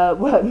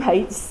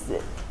workmates,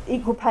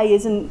 equal pay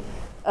isn't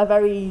a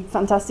very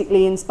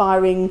fantastically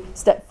inspiring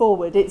step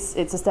forward. It's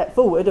a step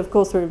forward. Of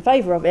course, we're in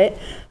favour of it,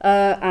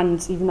 and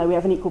even though we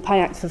have an Equal Pay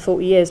Act for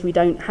 40 years, we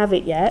don't have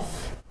it yet.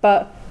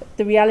 But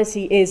the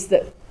reality is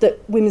that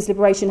women's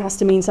liberation has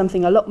to mean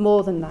something a lot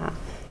more than that.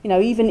 You know,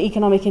 even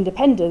economic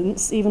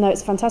independence, even though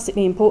it's a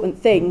fantastically important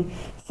thing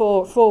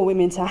for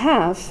women to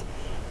have,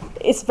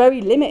 it's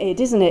very limited,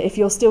 isn't it, if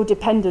you're still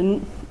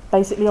dependent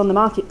basically on the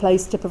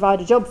marketplace to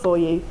provide a job for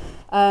you.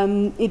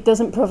 It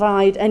doesn't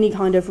provide any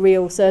kind of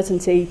real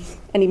certainty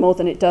any more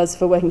than it does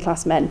for working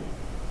class men.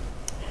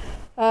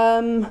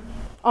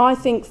 I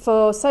think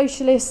for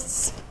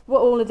socialists,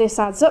 what all of this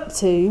adds up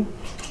to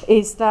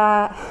is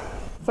that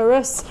for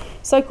us,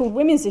 so-called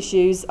women's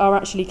issues are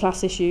actually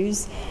class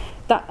issues,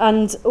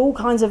 and all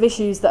kinds of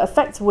issues that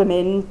affect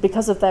women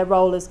because of their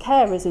role as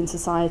carers in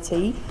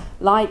society,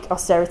 like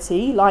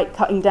austerity, like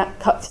cutting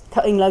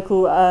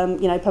local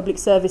public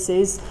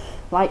services,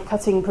 like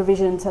cutting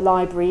provision to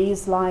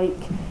libraries, like,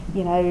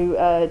 you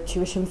know,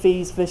 tuition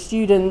fees for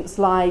students,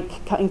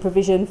 like cutting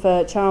provision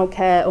for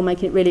childcare or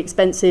making it really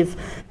expensive,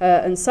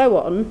 and so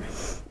on.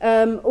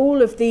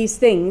 All of these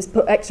things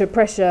put extra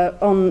pressure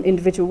on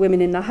individual women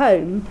in the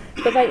home,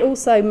 but they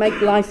also make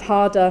life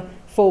harder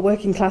for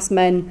working class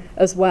men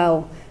as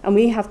well. And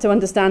we have to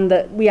understand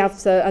that we have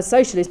to, as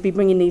socialists, be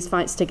bringing these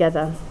fights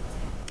together.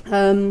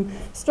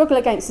 Struggle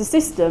against the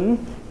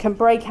system can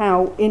break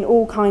out in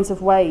all kinds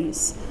of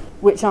ways,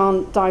 which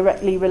aren't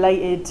directly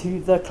related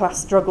to the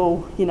class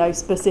struggle, you know,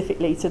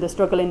 specifically to the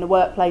struggle in the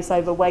workplace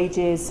over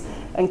wages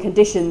and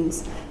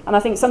conditions. And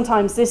I think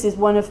sometimes this is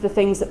one of the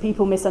things that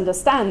people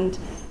misunderstand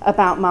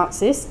about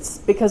Marxists,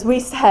 because we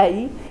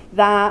say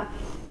that,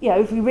 you know,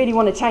 if we really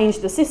want to change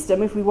the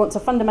system, if we want to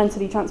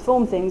fundamentally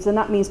transform things, then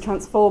that means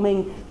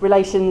transforming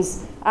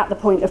relations at the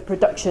point of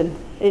production.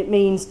 It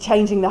means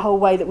changing the whole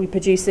way that we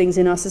produce things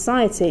in our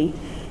society.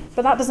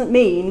 But that doesn't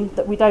mean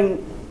that we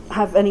don't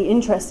have any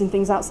interest in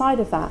things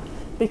outside of that,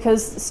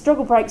 because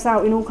struggle breaks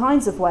out in all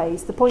kinds of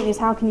ways. The point is,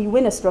 how can you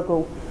win a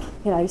struggle?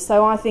 You know,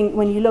 so I think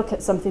when you look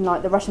at something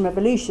like the Russian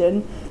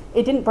Revolution,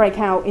 it didn't break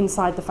out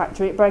inside the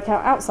factory, it broke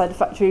out outside the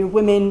factory with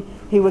women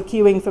who were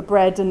queuing for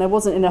bread, and there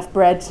wasn't enough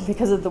bread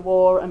because of the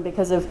war and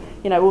because of,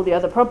 you know, all the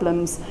other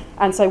problems.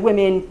 And so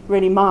women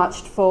really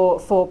marched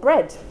for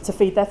bread to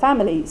feed their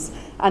families.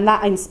 And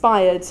that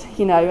inspired,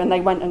 you know, and they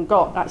went and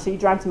actually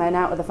dragged men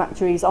out of the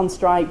factories on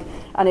strike,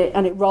 and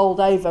it rolled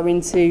over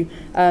into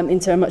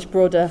a much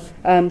broader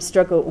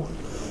struggle.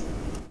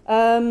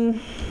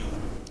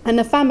 And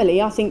the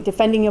family, I think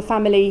defending your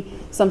family,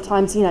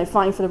 sometimes, you know,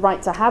 fighting for the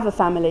right to have a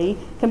family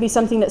can be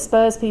something that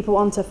spurs people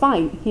on to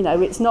fight. You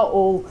know, it's not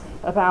all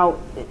about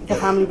the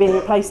family being a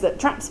place that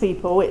traps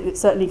people. It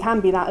certainly can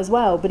be that as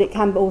well, but it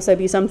can also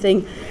be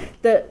something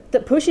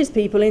that pushes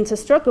people into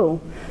struggle.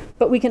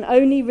 But we can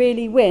only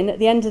really win at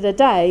the end of the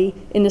day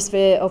in the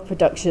sphere of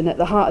production, at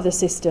the heart of the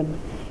system.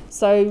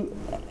 So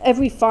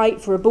every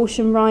fight for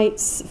abortion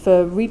rights,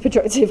 for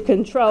reproductive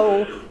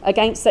control,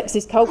 against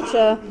sexist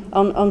culture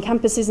on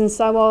campuses and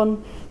so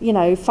on, you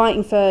know,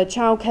 fighting for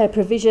childcare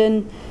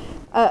provision,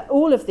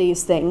 all of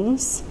these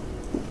things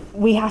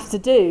we have to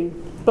do.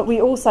 But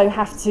we also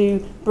have to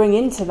bring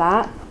into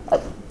that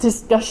a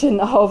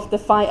discussion of the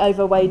fight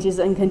over wages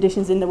and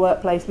conditions in the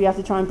workplace. We have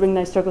to try and bring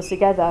those struggles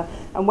together.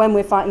 And when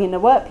we're fighting in the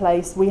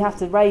workplace, we have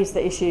to raise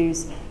the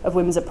issues of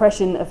women's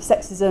oppression, of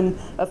sexism,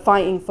 of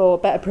fighting for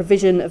better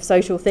provision of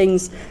social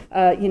things,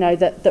 you know,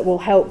 that will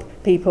help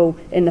people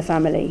in the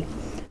family.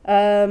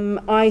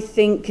 I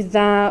think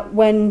that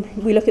when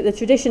we look at the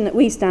tradition that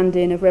we stand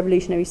in of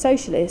revolutionary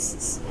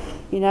socialists,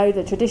 you know,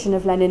 the tradition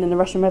of Lenin and the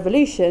Russian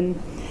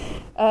Revolution,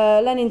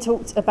 Lenin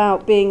talked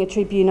about being a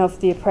tribune of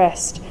the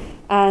oppressed,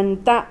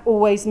 and that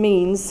always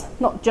means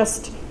not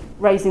just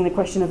raising the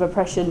question of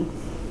oppression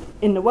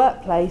in the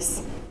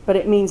workplace, but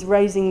it means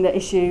raising the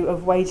issue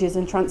of wages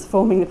and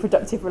transforming the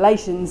productive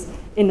relations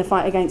in the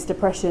fight against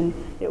oppression.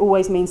 It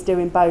always means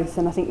doing both,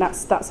 and I think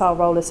that's our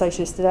role as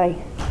socialists today.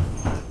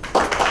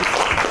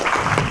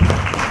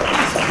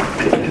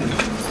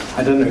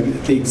 I don't know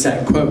the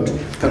exact quote,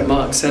 but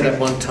Marx said at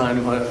one time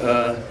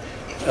about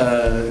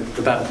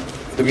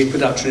the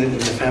reproduction in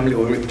the family,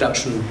 or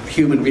reproduction,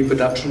 human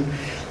reproduction,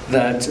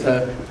 that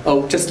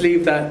just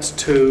leave that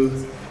to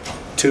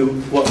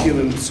what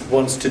humans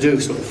wants to do,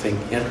 sort of thing.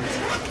 Yeah,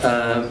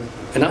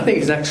 and I think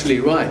he's actually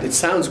right. It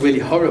sounds really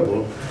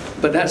horrible,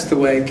 but that's the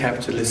way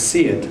capitalists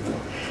see it.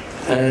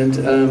 And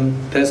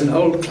there's an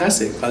old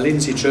classic by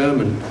Lindsay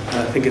German.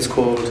 I think it's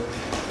called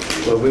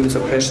Women's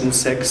Oppression,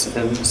 Sex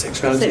and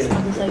Sexuality.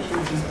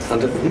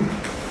 Under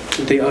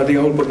the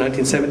old book,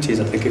 1970s,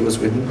 I think it was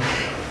written.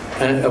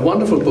 A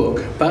wonderful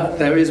book, but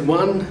there is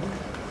one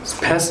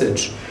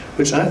passage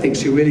which I think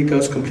she really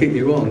goes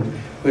completely wrong,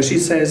 where she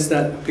says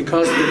that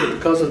because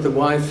of the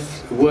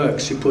wife's work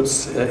she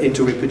puts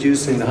into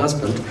reproducing the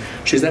husband,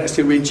 she's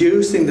actually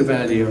reducing the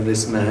value of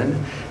this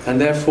man, and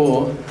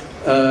therefore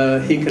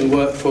he can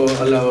work for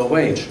a lower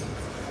wage.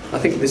 I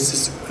think this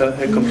is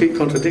a complete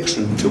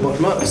contradiction to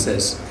what Marx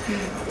says.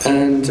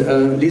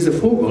 And Lisa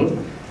Vogel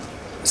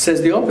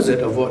says the opposite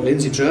of what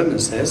Lindsay German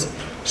says.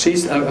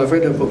 I've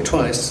read her book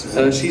twice.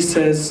 She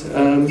says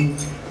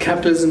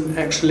capitalism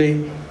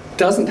actually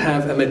doesn't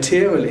have a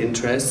material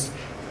interest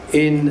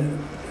in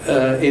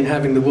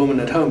having the woman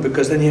at home,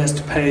 because then he has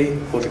to pay,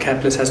 or the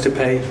capitalist has to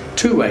pay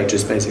two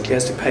wages basically. He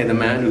has to pay the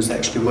man who's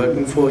actually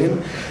working for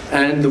him,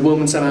 and the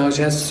woman somehow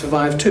she has to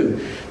survive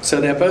too.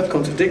 So they're both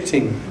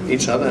contradicting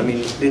each other. I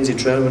mean, Lindsay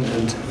German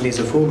and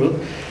Lisa Vogel.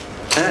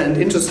 And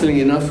interestingly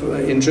enough,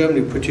 in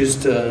Germany, we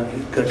produced,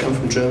 come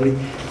from Germany,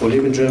 or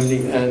live in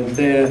Germany, and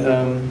there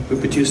we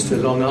produced a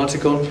long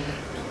article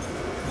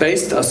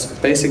based us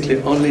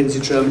basically on Lindsay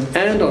German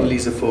and on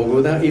Lisa Vogel,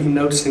 without even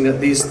noticing that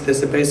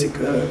there's a basic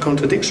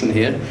contradiction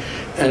here.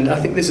 And I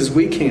think this is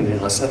weakening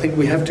us. I think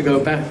we have to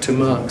go back to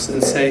Marx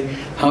and say,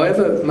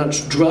 however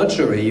much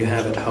drudgery you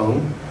have at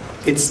home,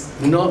 it's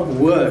not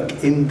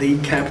work in the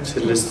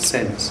capitalist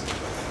sense.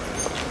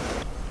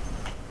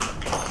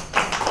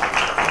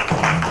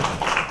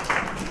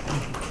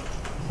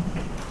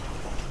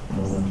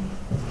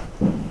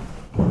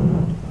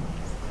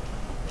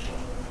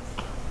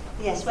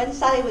 Yes, when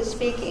Sally was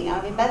speaking,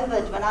 I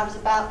remembered when I was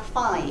about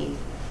 5,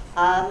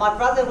 my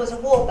brother was a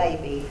war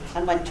baby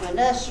and went to a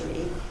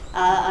nursery,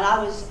 and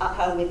I was at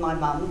home with my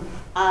mum,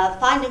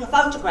 finding a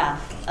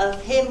photograph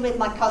of him with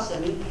my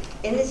cousin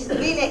in this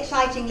really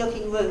exciting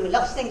looking room with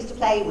lots of things to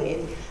play with,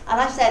 and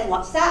I said,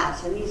 "What's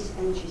that?"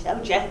 And she said,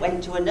 "Oh, Jeff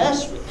went to a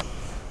nursery."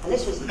 And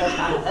this was the first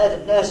time I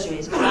heard of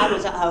nurseries, because I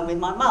was at home with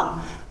my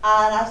mum.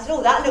 And I said,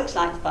 "Oh, that looks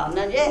like fun."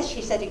 And yes,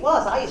 she said it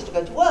was. I used to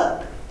go to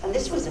work. And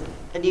this was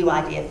a new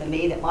idea for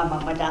me, that my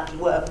mum went out to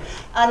work.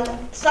 And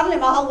suddenly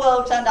my whole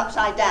world turned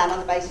upside down on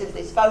the basis of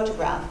this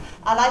photograph.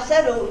 And I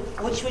said, "Oh,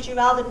 which would you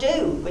rather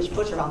do?" Which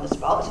put her on the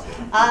spot.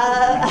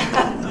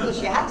 Well,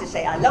 she had to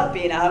say, "I love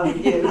being at home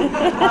with you."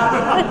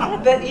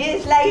 But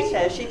years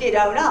later, she did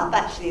own up,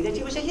 actually, that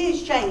it was a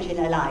huge change in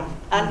her life.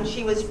 And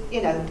she was,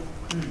 you know,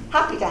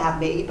 happy to have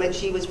me, but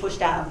she was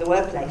pushed out of the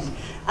workplace.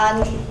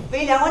 And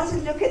really, I want to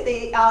look at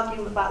the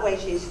argument about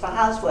wages for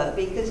housework,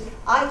 because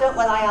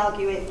when I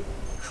argue it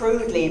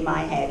crudely in my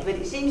head, but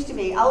it seems to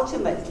me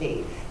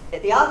ultimately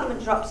that the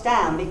argument drops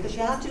down, because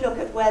you have to look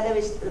at where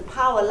the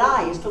power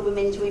lies for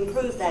women to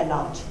improve their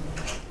lot.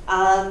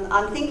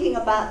 I'm thinking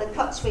about the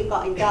cuts we've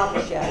got in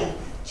Derbyshire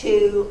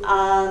to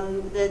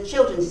the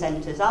children's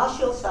centres. Our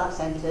Shore Start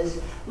centres,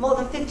 more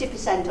than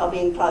 50% are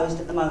being closed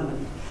at the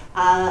moment.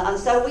 And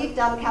so we've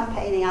done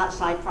campaigning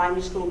outside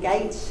primary school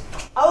gates.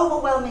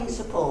 Overwhelming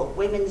support.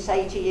 Women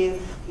say to you,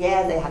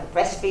 "Yeah, they had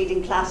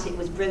breastfeeding class, it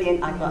was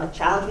brilliant. I got a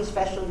child with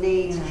special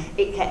needs,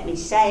 it kept me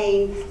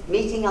sane,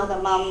 meeting other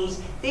mums."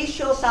 These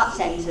Shore Start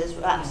centres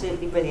were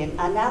absolutely brilliant.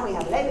 And now we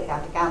have Labour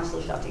County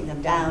Council shutting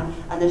them down,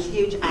 and there's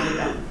huge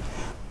anger.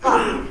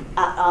 But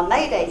at our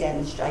May Day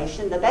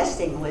demonstration, the best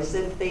thing was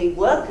that the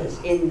workers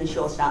in the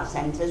Shore Start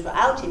centres were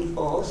out in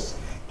force,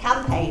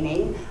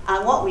 campaigning,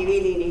 and what we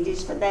really need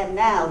is for them,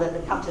 now that the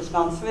cut has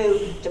gone through,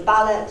 to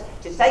ballot,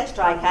 to take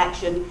strike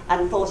action,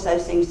 and force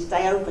those things to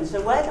stay open. So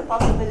where the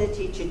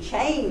possibility to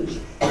change,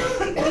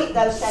 to keep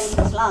those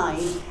centres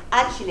lines,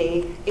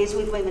 actually is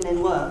with women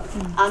in work.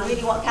 And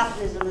really what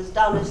capitalism has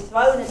done is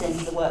thrown us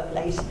into the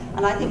workplace,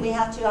 and I think we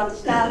have to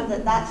understand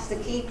that that's the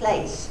key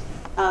place.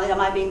 It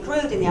might be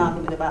crude in the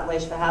argument about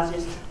wage for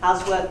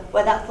housework,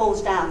 where that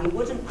falls down. You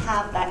wouldn't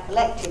have that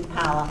collective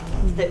power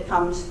that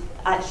comes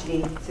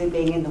actually through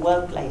being in the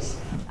workplace.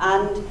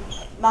 And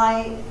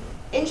the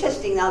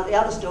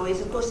other story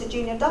is, of course, the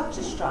junior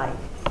doctor strike.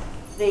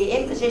 The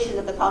imposition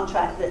of the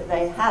contract that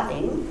they're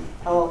having,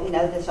 or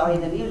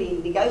the newly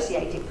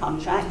negotiated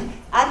contract,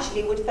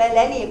 actually would fail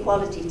any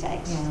equality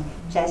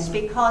test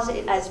because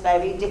it is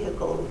very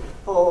difficult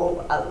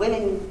for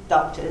women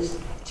doctors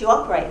to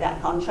operate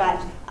that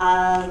contract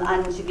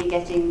and to be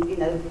getting,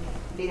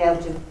 being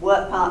able to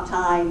work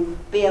part-time,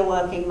 be a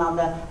working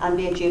mother, and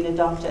be a junior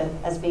doctor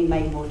has been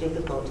made more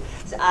difficult.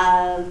 So,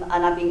 and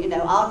I've been,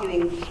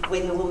 arguing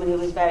with a woman who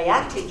was very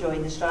active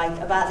during the strike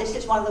about this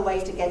is one of the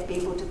ways to get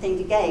people to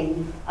think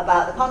again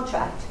about the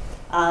contract.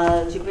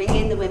 To bring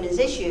in the women's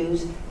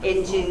issues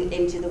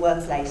into the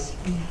workplace.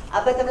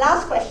 But the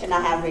last question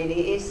I have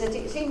really is that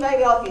it seemed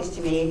very obvious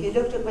to me, if you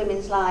looked at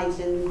women's lives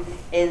in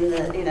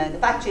the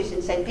factories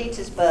in St.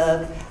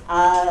 Petersburg,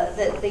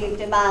 that the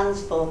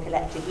demands for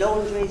collective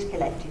laundries,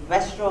 collective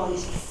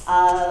restaurants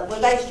were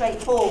very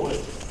straightforward.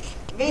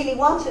 Really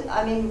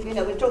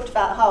we've talked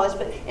about horrors,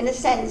 but in a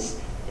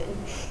sense,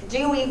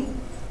 do we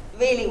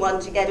really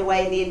want to get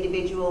away the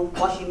individual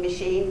washing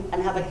machine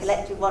and have a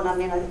collective one?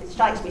 It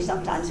strikes me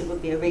sometimes it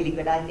would be a really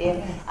good idea.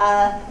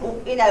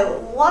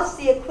 What's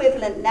the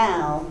equivalent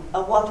now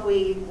of what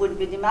we would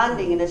be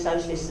demanding in a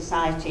socialist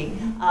society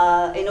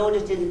in order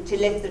to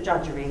lift the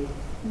drudgery?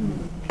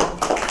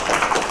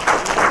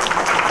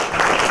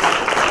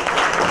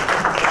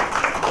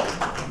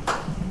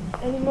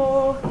 Any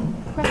more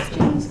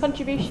questions,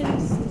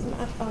 contributions?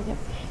 Oh, yeah.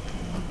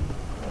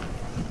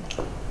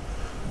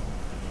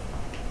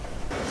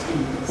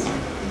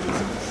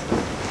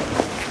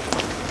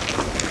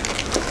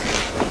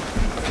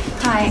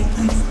 Hi,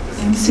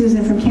 I'm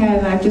Susan from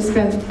Canada. I've just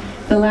spent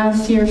the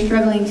last year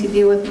struggling to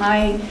deal with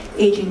my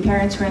aging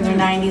parents who are in their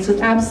 90s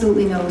with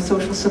absolutely no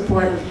social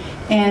support,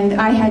 and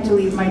I had to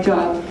leave my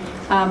job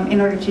in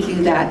order to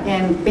do that,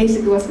 and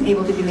basically wasn't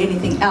able to do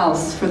anything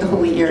else for the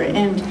whole year,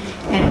 and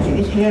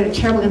it had a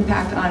terrible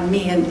impact on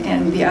me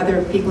and the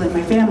other people in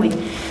my family.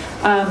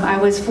 I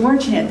was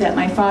fortunate that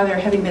my father,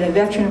 having been a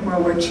veteran of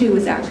World War II,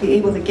 was actually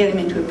able to get him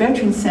into a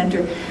veterans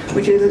center,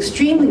 which is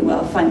extremely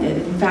well funded.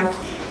 In fact,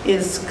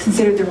 is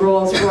considered the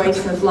Rolls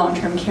Royce of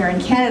long-term care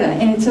in Canada,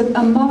 and it's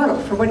a model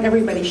for what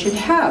everybody should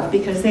have,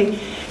 because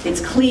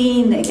it's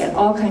clean, they get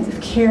all kinds of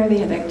care, they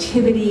have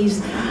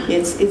activities,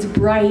 it's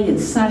bright and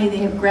sunny, they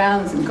have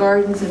grounds and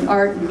gardens and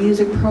art and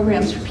music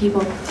programs for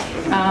people.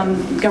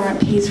 Government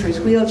pays for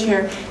his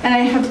wheelchair, and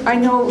I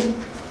know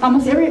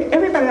almost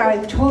everybody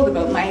I've told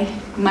about my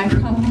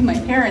problem with my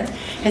parents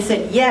has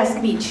said, yes,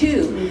 me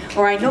too,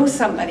 or I know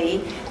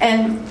somebody,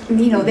 and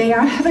they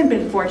haven't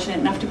been fortunate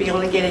enough to be able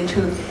to get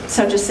into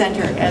such a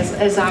center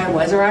as I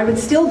was, or I would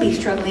still be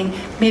struggling,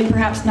 maybe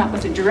perhaps not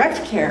with the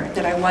direct care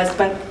that I was,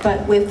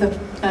 but with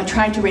the,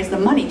 trying to raise the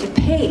money to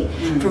pay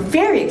for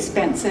very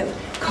expensive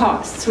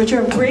costs, which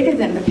are greater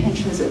than the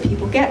pensions that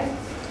people get.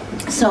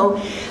 So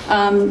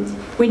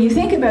when you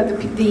think about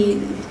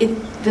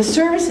the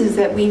services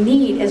that we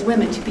need as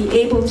women to be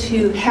able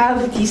to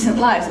have decent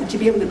lives and to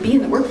be able to be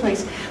in the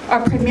workplace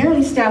are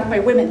primarily staffed by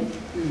women,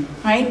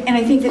 right? And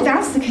I think that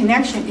that's the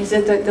connection, is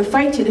that the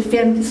fight to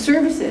defend the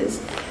services,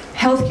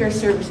 healthcare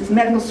services,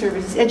 medical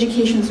services,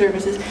 education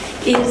services,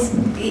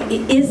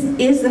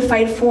 is the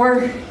fight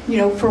for,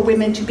 for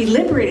women to be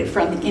liberated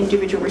from the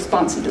individual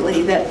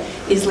responsibility that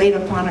is laid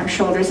upon our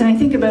shoulders. And I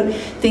think about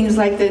things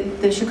like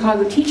the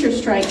Chicago teacher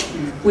strike,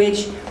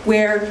 which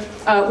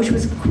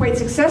was quite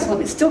successful.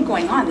 It's still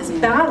going on, this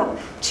battle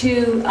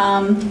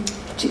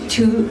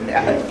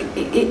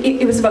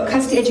it was about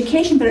cuts to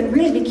education, but it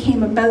really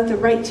became about the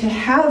right to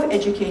have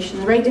education,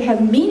 the right to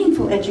have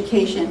meaningful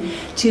education,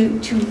 to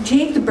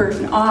take the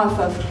burden off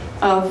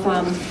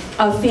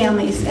of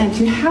families and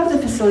to have the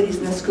facilities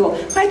in the school.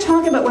 When I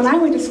talk about when I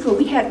went to school,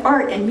 we had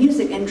art and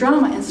music and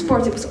drama and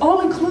sports. It was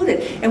all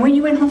included. And when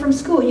you went home from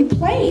school, you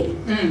played.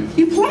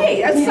 You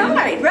played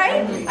outside,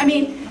 right? I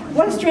mean,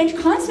 what a strange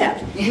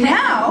concept.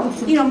 Now,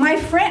 my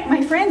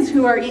friends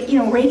who are,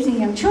 raising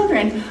young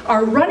children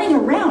are running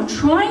around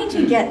trying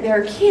to get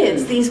their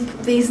kids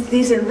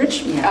these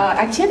enriched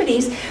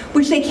activities,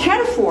 which they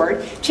can't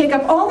afford, take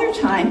up all their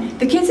time.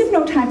 The kids have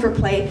no time for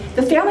play.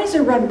 The families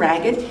are run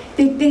ragged.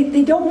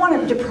 They don't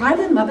want to deprive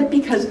them of it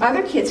because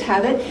other kids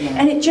have it,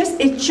 and you're just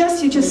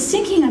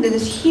sinking under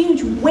this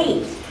huge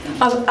weight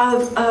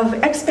of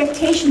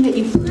expectation that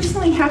you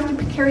personally have to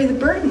carry the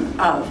burden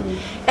of.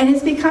 And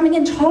it's becoming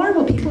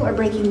intolerable. People are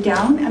breaking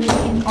down,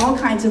 in all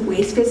kinds of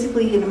ways,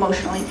 physically and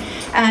emotionally.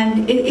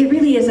 And it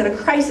really is at a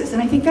crisis.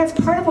 And I think that's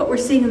part of what we're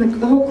seeing in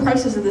the whole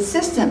crisis of the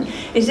system,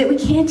 is that we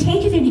can't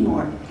take it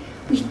anymore.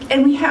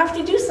 and we have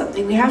to do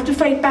something. We have to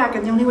fight back,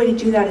 and the only way to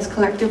do that is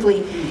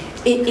collectively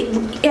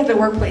at the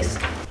workplace.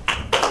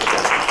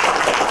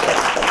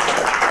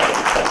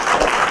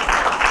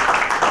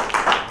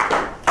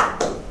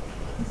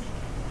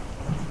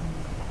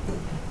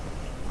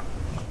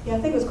 Yeah,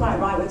 I think it was quite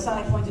right when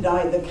Sally pointed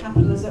out that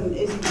capitalism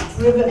isn't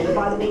driven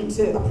by the need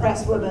to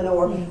oppress women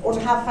or to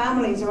have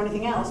families or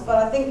anything else. But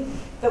I think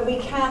that we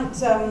can't,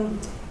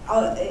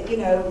 you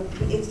know,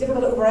 it's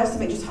difficult to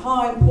overestimate just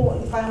how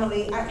important the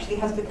family actually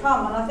has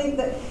become. And I think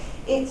that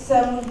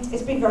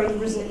it's been very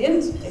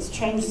resilient. It's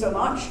changed so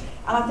much.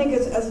 And I think,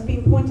 as has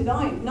been pointed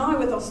out, now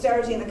with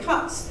austerity and the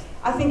cuts,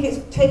 I think it's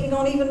taking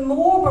on even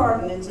more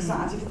burden in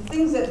society for the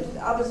things that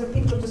others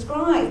people have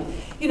described.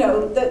 You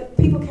know, that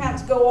people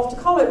can't go off to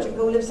college and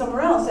go live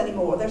somewhere else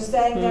anymore. They're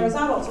staying there as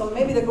adults, or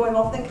maybe they're going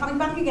off and then coming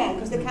back again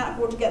because they can't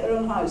afford to get their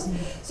own house.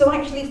 So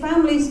actually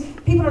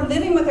people are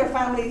living with their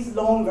families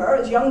longer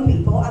as young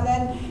people, and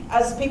then,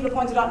 as people have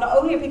pointed out, not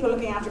only are people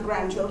looking after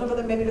grandchildren, but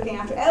they're maybe looking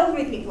after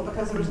elderly people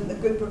because there isn't the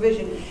good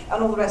provision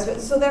and all the rest of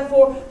it. So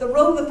therefore, the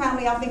role of the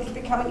family, I think, is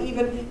becoming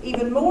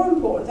even more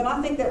important. And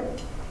I think that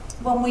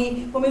when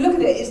we look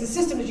at it, is the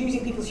system is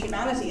using people's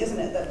humanity, isn't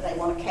it? That they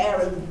want to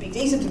care and be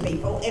decent to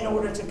people in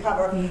order to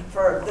cover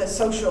for the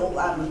social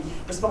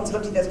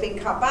responsibility that's being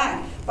cut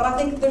back. But I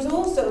think there's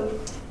also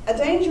a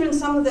danger in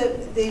some of the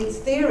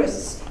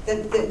theorists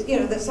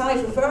that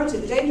Sally's referred to,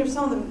 the danger of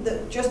some of them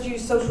that just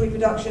use social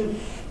reproduction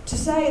to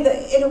say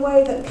that in a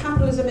way that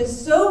capitalism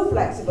is so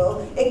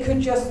flexible,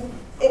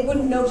 it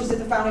wouldn't notice that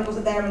the family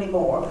wasn't there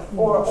anymore,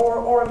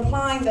 or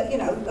implying that, you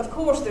know, of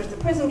course there's the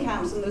prison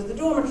camps and there's the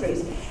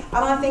dormitories.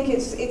 And I think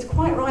it's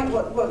quite right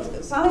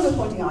what Sally was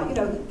pointing out, you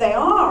know, they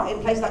are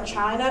in places like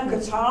China,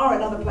 Qatar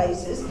and other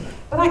places,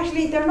 but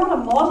actually they're not a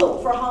model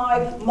for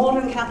how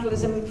modern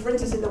capitalism, for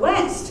instance in the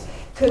West,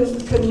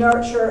 could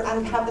nurture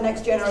and have the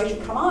next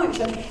generation come out.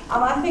 And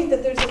I think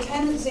that there's a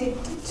tendency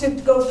to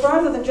go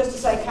further than just to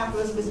say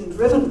capitalism isn't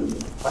driven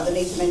by the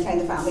need to maintain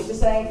the family, to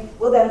say,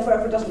 well then, if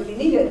it doesn't really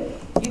need it.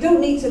 You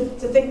don't need to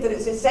think that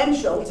it's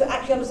essential to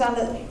actually understand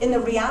that in the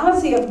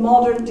reality of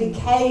modern,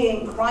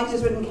 decaying,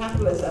 crisis-ridden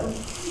capitalism,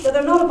 that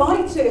they're not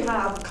about to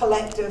have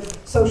collective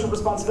social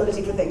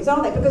responsibility for things,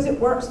 are they? Because it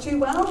works too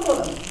well for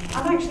them.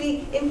 And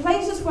actually, in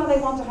places where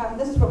they want to have, and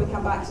this is where we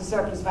come back to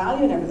surplus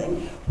value and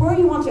everything, where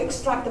you want to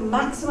extract the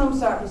maximum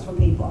surplus from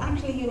people,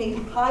 actually you need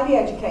highly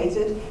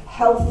educated,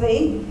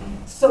 healthy,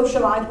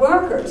 socialised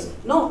workers,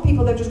 not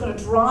people that are just going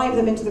to drive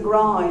them into the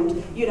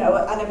ground, you know,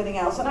 and everything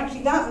else. And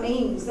actually that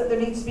means that there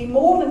needs to be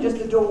more than just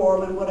a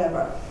dorm and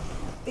whatever.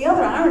 The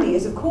other irony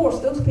is, of course,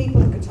 those people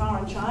in Qatar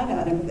and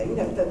China and everything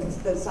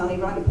that Sally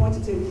rightly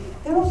pointed to,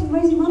 they're often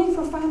raising money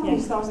for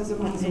families thousands of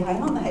miles away,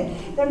 aren't they?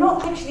 They're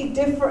not actually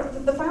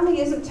different. The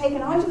family isn't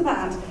taken out of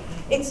that.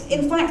 It's,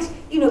 in fact,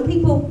 you know,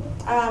 people,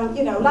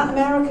 you know, Latin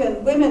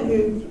American women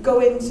who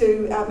go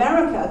into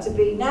America to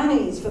be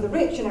nannies for the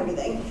rich and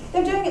everything,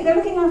 they're doing it, they're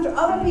looking after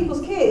other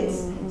people's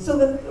kids so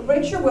that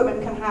richer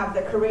women can have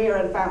their career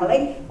and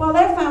family, while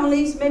their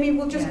families maybe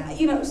will just,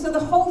 you know, so the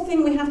whole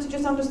thing we have to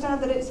just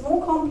understand that it's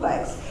more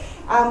complex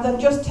than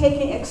just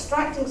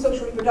extracting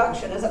social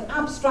reproduction as an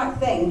abstract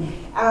thing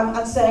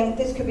and saying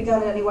this could be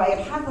done in any way.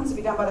 It happens to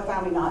be done by the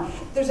family now.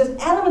 There's an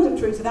element of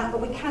truth to that,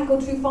 but we can't go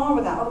too far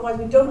with that. Otherwise,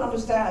 we don't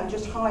understand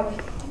just how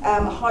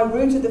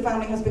rooted the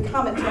family has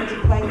become in terms of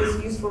playing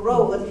this useful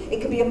role. And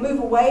it could be a move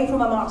away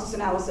from a Marxist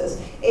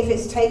analysis if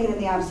it's taken in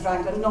the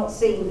abstract and not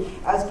seen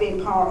as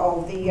being part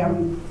of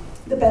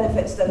the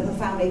benefits that the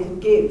family can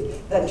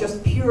give, that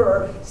just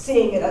pure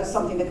seeing it as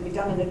something that can be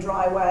done in a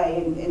dry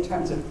way in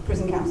terms of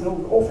prison camps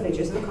and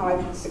orphanages. Look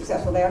how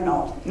successful they are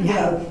not. You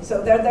know?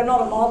 So they're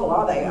not a model,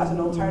 are they, as an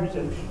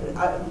alternative?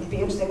 It'd be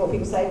interesting what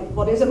people say,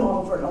 what is a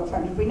model for an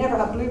alternative? We never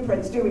have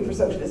blueprints, do we, for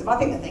socialism? I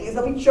think the thing is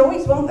there'll be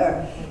choice, won't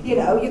there? You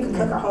know, you can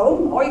cook at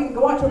home, or you can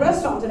go out to a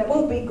restaurant, and it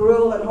won't be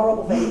gruel and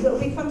horrible things. It'll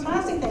be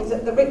fantastic things.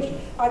 The rich,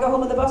 I go home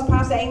with the bus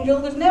past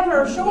Angel, there's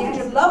never a shortage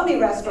of lovely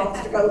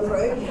restaurants to go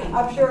through.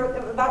 I'm sure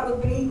that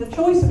would be, the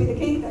choice would be the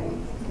key thing.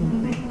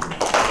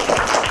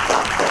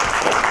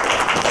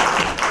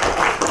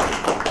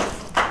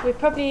 We've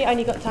probably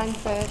only got time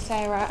for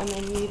Sarah and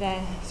then you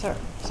there.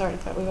 Sorry,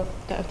 but we don't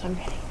have time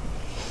really.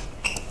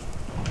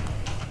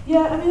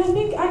 Yeah, I mean, I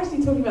think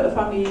actually talking about the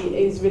family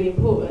is really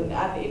important,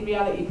 and in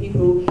reality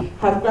people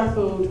have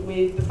grappled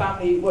with the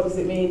family, what does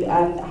it mean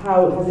and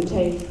how has it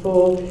changed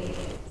for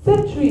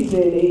centuries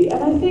really.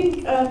 And I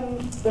think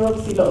there are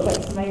obviously a lot of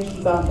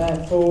explanations out there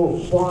for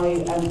why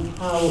and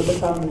how the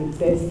family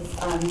exists,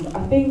 and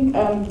I think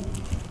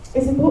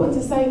it's important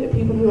to say that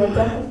people who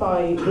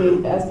identify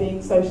as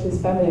being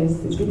socialist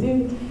feminists,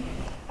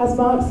 as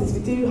Marxists,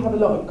 we do have a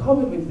lot in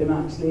common with them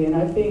actually. And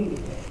I think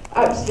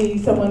actually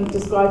someone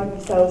describing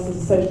themselves as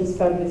a socialist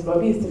feminist, well,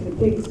 means different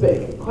things, but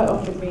it can quite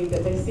often mean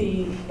that they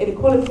see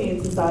inequality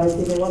in society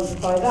and they want to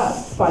fight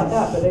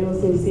that, but they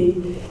also see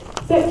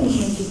sexism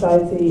in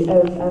society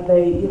and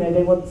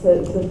they want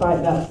to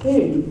fight that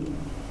too.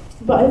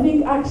 But I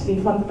think actually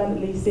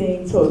fundamentally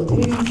seeing sort of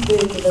two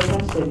spheres of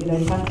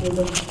oppression,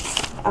 capitalism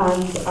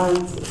and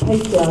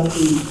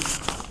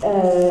patriarchy,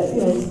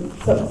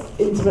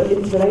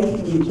 interrelating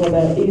with each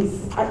other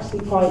is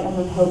actually quite an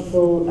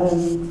unhelpful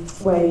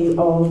way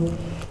of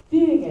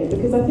viewing it,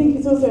 because I think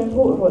it's also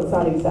important what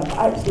Sally said,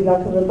 actually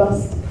like a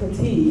robust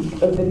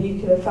critique of the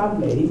nuclear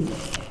family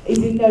is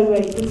in no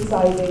way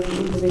criticising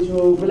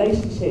individual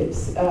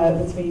relationships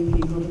between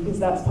people, because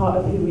that's part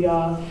of who we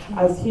are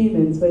as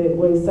humans.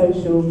 We're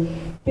social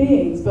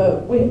beings,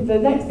 but the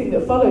next thing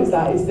that follows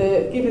that is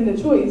that given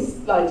the choice,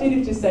 like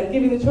Judith just said,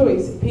 given the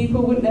choice,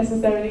 people wouldn't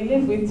necessarily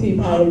live with 2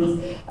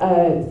 parents,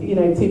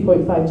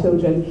 2.5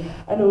 children,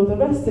 and all the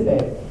rest of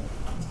it.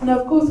 Now,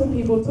 of course, when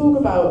people talk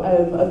about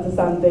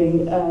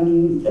understanding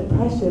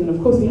oppression, of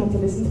course we have to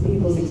listen to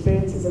people's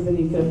experiences of the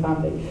nuclear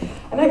family.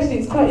 And actually,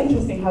 it's quite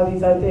interesting how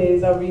these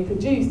ideas are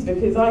reproduced,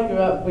 because I grew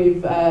up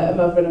with a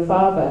mother and a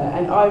father,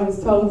 and I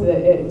was told that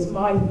it was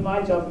my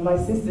job and my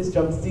sister's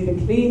job to do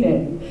the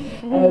cleaning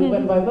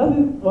when my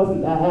mother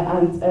wasn't there,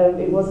 and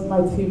it wasn't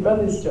my 2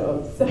 brothers'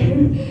 job. So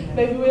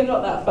maybe we're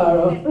not that far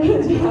off, I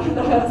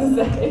have to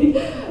say.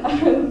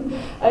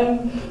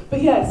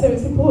 But yeah, so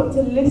it's important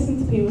to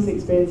listen to people's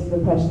experience of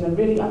oppression and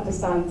really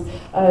understand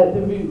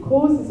the root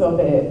causes of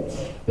it.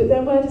 But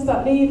then where does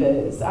that leave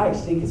us,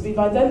 actually? Because we've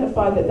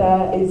identified that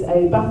there is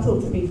a battle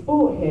to be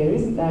fought here,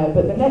 isn't there?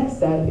 But the next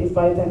step is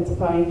by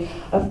identifying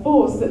a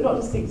force that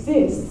not just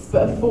exists,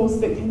 but a force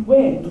that can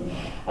win.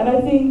 And I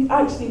think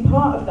actually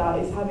part of that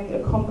is having a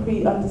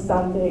concrete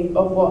understanding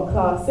of what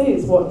class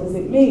is, what does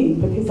it mean?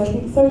 Because I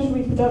think social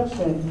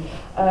reproduction,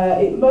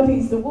 it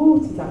muddies the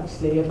waters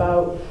actually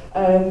about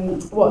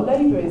what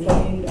labour is.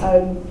 I mean,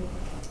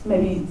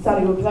 maybe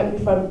Sally will correct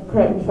me if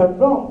I'm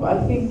wrong, but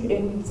I think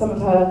in some of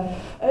her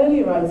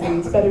earlier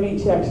writings,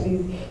 Federici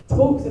actually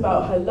talks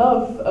about her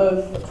love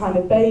of kind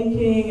of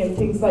baking and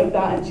things like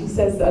that, and she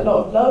says that a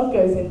lot of love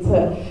goes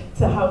into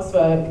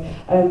housework.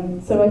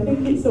 So I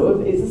think it's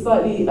a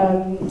slightly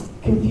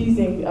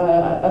confusing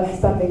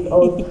understanding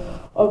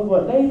of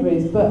what labour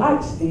is, but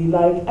actually,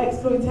 like,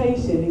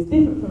 exploitation is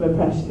different from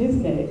oppression,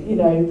 isn't it? You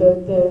know,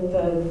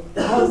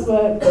 the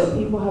housework that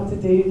people have to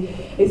do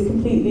is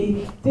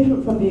completely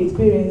different from the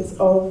experience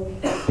of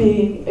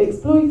being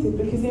exploited,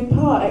 because in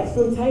part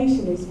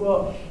exploitation is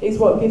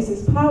what gives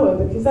us power,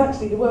 because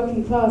actually the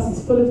working class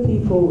is full of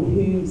people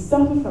who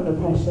suffer from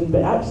oppression,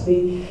 but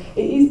actually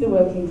it is the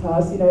working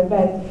class, you know,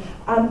 men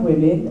and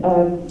women,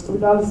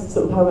 regardless of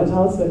sort of how much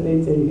housework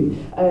they do.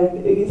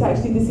 It's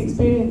actually this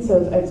experience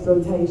of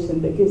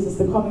exploitation that gives us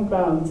the common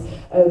ground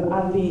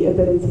and the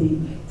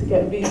ability to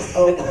get rid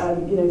of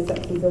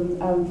sexism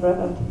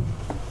forever.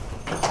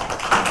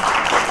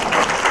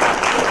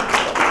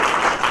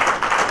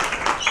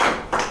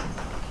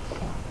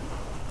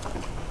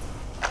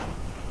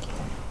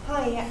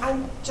 Hi,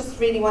 I just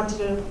really wanted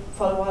to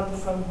follow on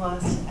from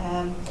what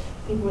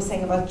people were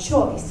saying about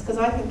choice, because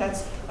I think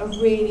that's a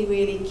really,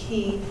 really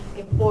key,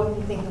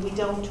 important thing that we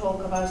don't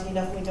talk about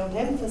enough, we don't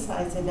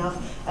emphasise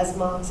enough as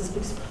Marxists.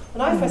 Because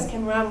when I first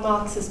came around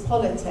Marxist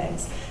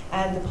politics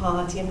and the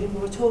party, and people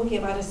were talking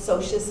about a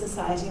socialist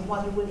society and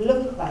what it would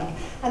look like,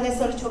 and they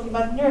started talking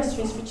about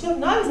nurseries for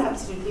children, I was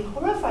absolutely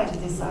horrified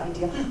at this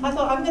idea. I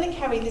thought, I'm going to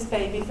carry this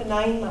baby for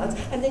 9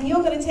 months, and then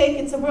you're going to take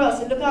it somewhere else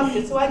and look after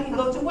it so I can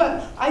go to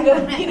work. I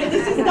don't,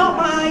 this is not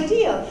my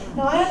ideal.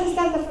 Now, I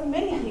understand that for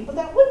many people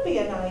that would be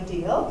an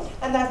ideal,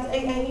 and that,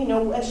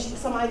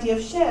 some idea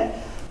of shared.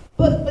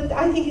 But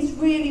I think it's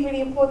really,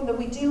 really important that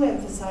we do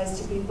emphasise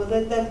to people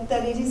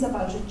that it is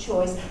about a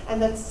choice,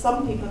 and that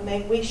some people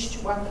may wish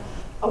to work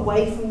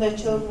away from their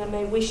children and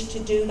may wish to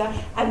do that,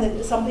 and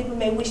that some people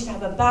may wish to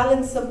have a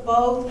balance of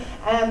both.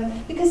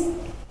 Because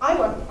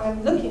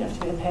I'm lucky enough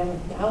to be a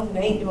parent now of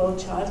an 8-year-old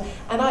child,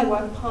 and I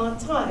work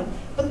part-time.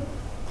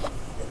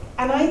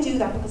 And I do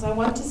that because I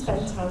want to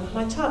spend time with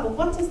my child. But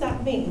what does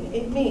that mean?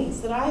 It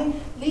means that I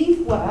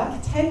leave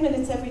work 10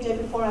 minutes every day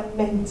before I'm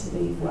meant to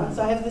leave work.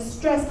 So I have the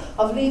stress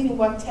of leaving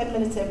work 10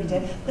 minutes every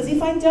day. Because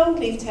if I don't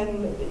leave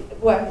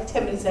work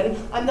 10 minutes early,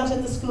 I'm not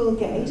at the school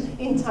gate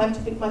in time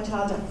to pick my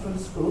child up from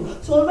school.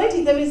 So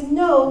already there is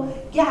no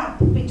gap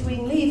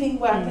between leaving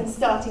work and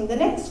starting the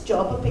next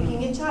job of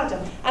picking your child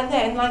up. And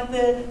then, like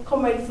the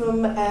comrade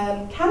from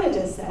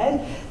Canada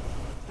said,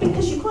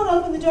 because you can't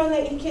open the door and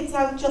let your kids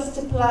out just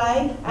to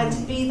play and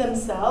to be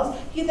themselves,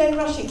 you're then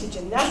rushing to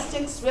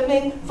gymnastics,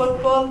 swimming,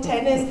 football,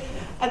 tennis,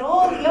 and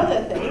all the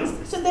other things.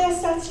 So there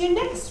starts your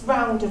next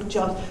round of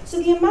jobs. So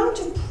the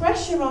amount of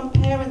pressure on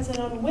parents and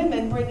on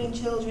women bringing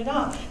children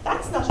up,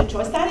 that's not a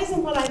choice. That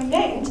isn't what I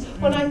meant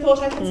when I thought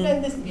I could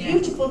spend this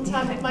beautiful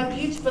time with my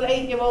beautiful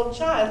 8-year-old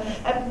child.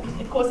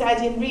 And of course I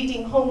add in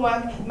reading,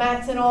 homework,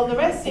 maths, and all the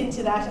rest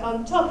into that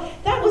on top.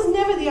 That was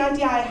never the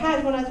idea I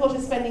had when I thought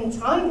of spending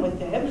time with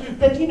him.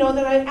 That,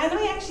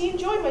 I actually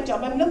enjoy my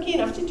job. I'm lucky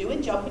enough to do a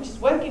job which is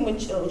working with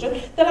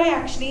children that I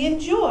actually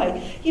enjoy.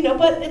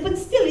 But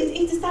still,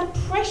 it's that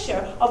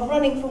pressure of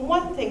running from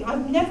one thing.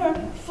 I'm never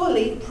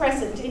fully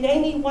present in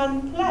any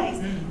one place.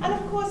 And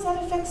of course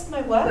that affects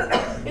my work.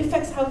 It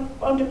affects how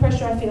under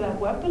pressure I feel at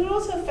work, but it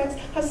also affects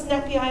how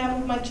snappy I am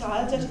with my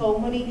child at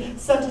home when he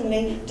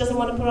suddenly doesn't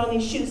want to put on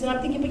his shoes. And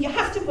I'm thinking, but you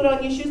have to put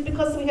on your shoes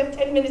because we have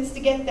 10 minutes to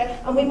get there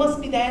and we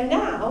must be there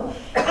now.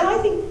 And I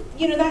think,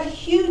 you know, that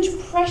huge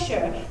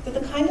pressure that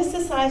the kind of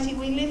society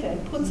we live in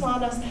puts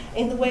on us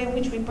in the way in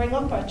which we bring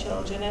up our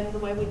children and the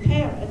way we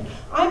parent.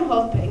 I'm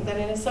hoping that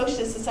in a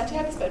socialist society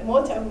I can spend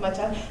more time with my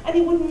child, and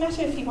it wouldn't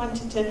matter if he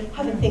wanted to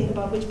have a think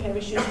about which pair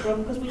of shoes to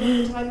run because we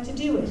don't have time to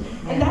do it.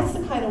 And that's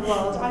the kind of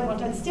world I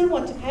want. I'd still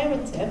want to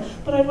parent him,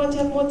 but I'd want to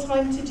have more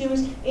time to do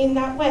it in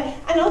that way.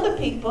 And other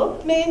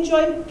people may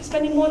enjoy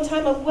spending more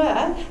time at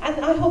work,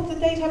 and I hope that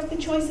they'd have the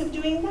choice of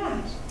doing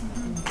that.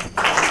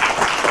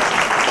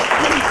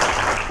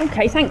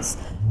 Okay, thanks.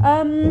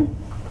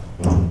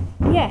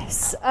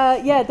 Yes,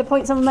 yeah, the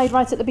point someone made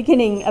right at the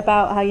beginning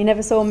about how you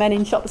never saw men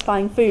in shops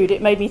buying food,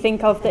 it made me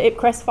think of the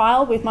Ipcress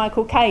file with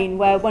Michael Caine,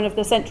 where one of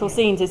the central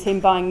scenes is him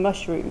buying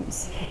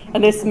mushrooms.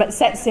 And this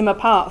sets him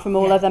apart from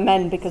all other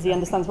men because he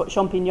understands what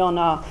champignons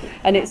are.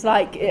 And it's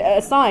like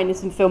a sign,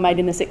 it's a film made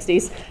in the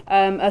 60s,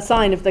 a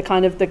sign of the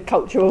kind of the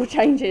cultural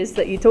changes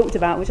that you talked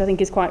about, which I think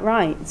is quite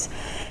right.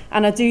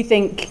 And I do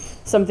think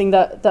something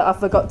that I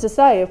forgot to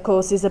say, of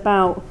course, is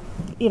about,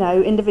 you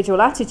know, individual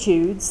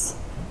attitudes.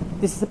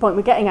 This is the point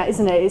we're getting at,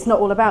 isn't it? It's not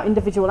all about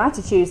individual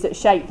attitudes that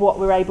shape what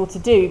we're able to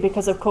do,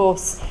 because of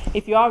course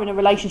if you are in a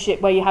relationship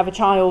where you have a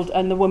child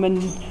and the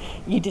woman,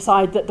 you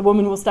decide that the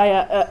woman will stay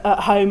at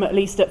home at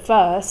least at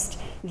first,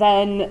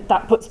 then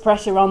that puts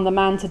pressure on the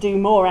man to do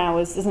more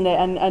hours, isn't it?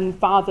 And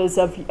fathers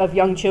of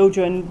young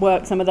children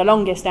work some of the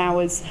longest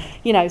hours,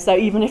 you know, so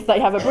even if they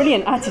have a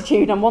brilliant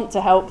attitude and want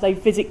to help, they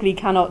physically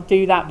cannot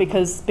do that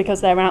because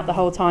they're out the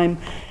whole time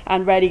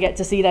and rarely get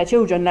to see their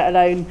children, let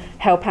alone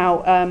help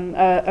out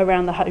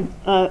around the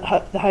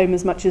home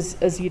as much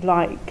as you'd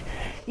like.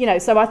 You know,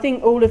 so I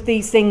think all of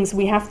these things,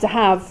 we have to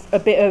have a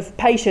bit of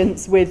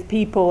patience with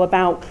people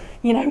about,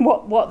 you know,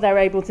 what they're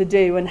able to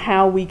do and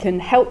how we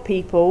can help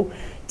people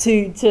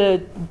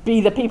to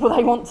be the people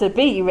they want to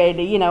be,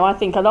 really. You know, I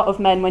think a lot of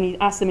men, when you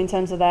ask them in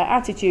terms of their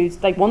attitudes,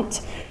 they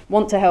want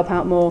to help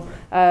out more,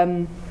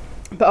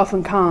 but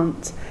often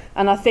can't.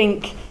 And I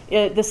think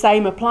the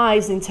same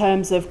applies in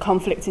terms of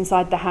conflict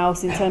inside the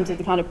house, in terms of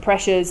the kind of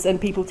pressures and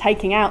people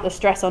taking out the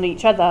stress on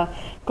each other.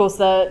 Of course,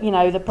 the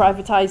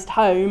privatised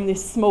home,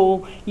 this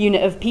small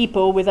unit of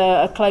people with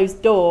a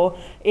closed door,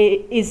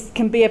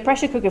 can be a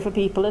pressure cooker for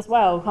people as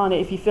well, can't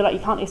it? If you feel like you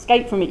can't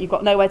escape from it, you've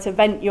got nowhere to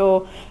vent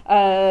your,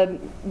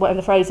 whatever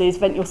the phrase is,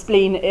 vent your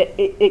spleen,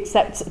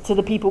 except to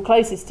the people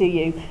closest to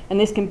you. And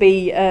this can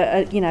be,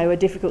 a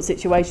difficult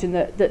situation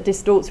that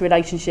distorts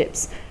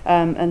relationships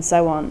and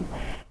so on.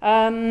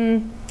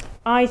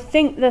 I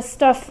think the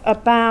stuff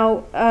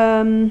about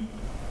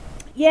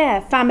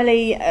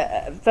family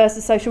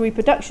versus social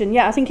reproduction,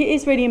 I think it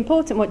is really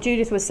important what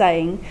Judith was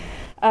saying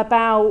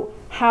about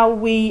how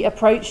we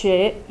approach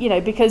it, you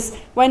know, because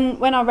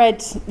when I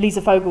read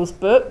Lisa Fogel's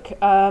book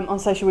on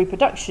social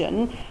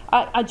reproduction,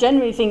 I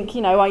generally think,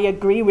 you know, I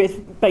agree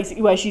with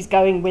basically where she's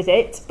going with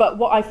it, but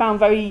what I found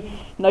very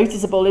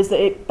noticeable is that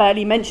it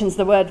barely mentions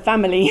the word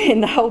family in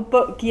the whole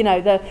book, you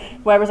know,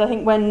 whereas I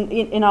think when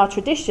in our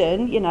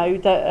tradition, you know,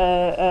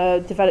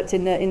 that developed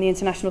in the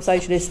International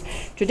Socialist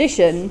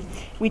tradition,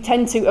 we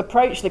tend to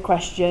approach the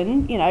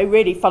question, you know,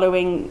 really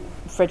following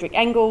Frederick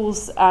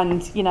Engels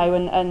and, you know,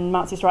 and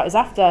Marxist writers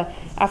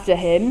after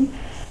him,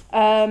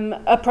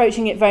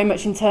 approaching it very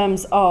much in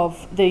terms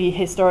of the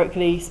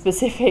historically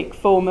specific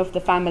form of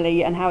the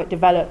family and how it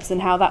develops, and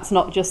how that's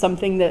not just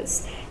something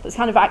that's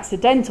kind of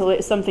accidental,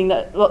 it's something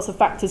that lots of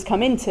factors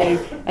come into,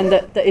 and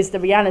that is the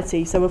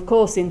reality. So of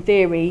course in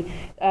theory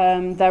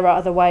there are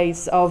other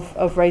ways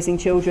of raising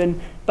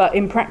children, but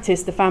in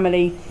practice the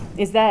family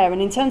is there.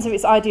 And in terms of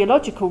its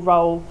ideological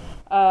role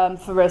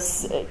for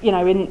us, you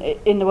know,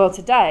 in the world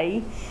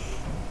today,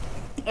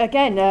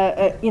 again,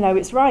 you know,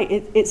 it's right.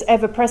 It's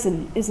ever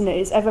present, isn't it?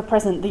 It's ever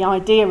present, the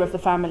idea of the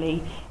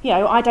family. You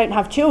know, I don't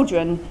have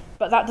children,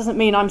 but that doesn't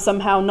mean I'm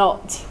somehow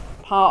not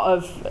part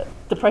of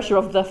the pressure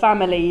of the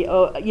family,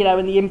 or, you know,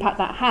 and the impact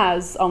that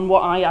has on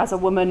what I, as a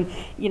woman,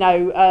 you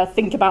know,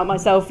 think about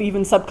myself,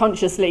 even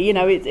subconsciously. You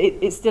know,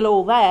 it's still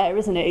all there,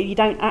 isn't it? You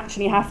don't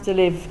actually have to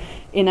live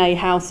in a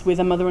house with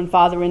a mother and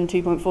father and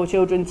 2.4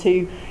 children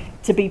to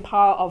be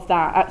part of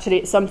that. Actually,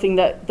 it's something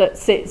that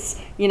sits,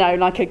 you know,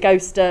 like a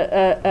ghost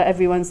at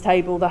everyone's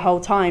table the whole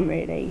time,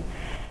 really.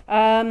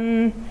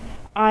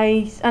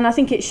 I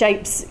think it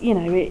shapes, you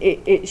know,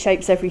 it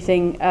shapes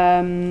everything,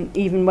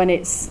 even when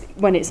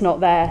it's not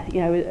there.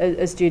 You know,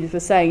 as Judith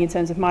was saying, in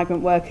terms of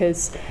migrant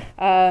workers,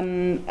 you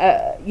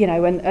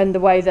know, and the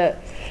way that,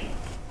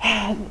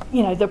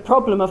 you know, the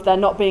problem of there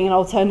not being an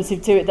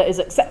alternative to it that is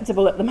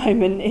acceptable at the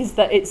moment is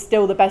that it's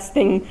still the best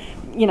thing,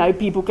 you know,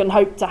 people can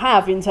hope to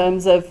have in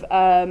terms of,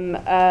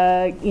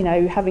 you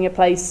know, having a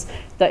place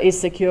that is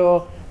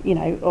secure, you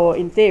know, or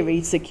in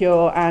theory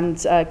secure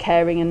and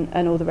caring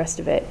and all the rest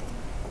of it.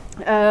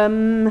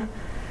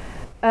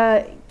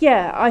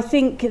 I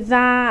think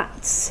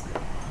that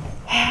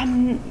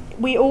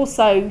we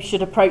also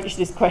should approach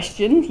this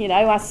question, you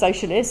know, as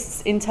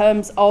socialists, in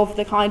terms of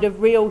the kind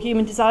of real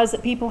human desires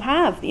that people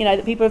have, you know,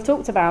 that people have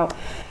talked about.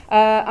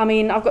 I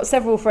mean, I've got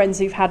several friends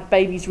who've had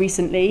babies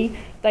recently.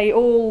 They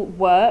all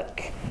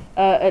work,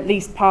 at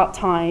least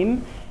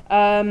part-time.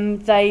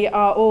 They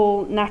are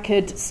all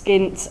knackered,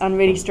 skint, and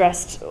really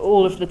stressed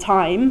all of the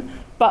time.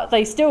 But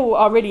they still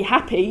are really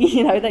happy,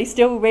 you know, they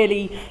still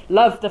really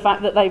love the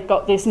fact that they've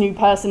got this new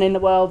person in the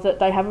world that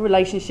they have a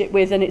relationship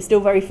with, and it's still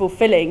very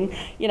fulfilling.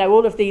 You know,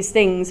 all of these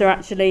things are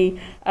actually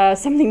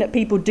something that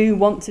people do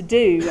want to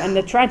do, and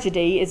the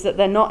tragedy is that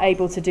they're not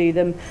able to do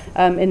them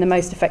in the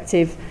most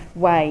effective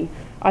way.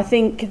 I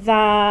think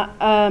that,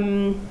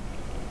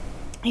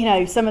 you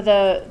know, some of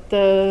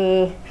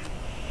the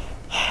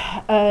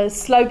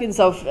slogans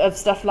of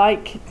stuff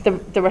like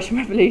the Russian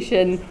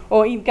Revolution,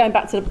 or even going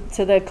back to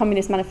the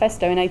Communist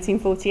Manifesto in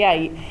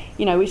 1848,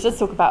 you know, which does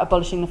talk about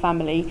abolishing the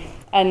family.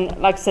 And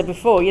like I said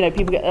before, you know,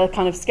 people get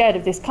kind of scared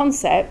of this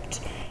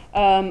concept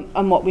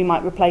and what we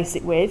might replace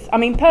it with. I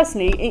mean,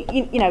 personally,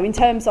 you know, in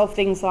terms of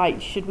things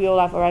like should we all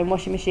have our own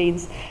washing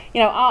machines,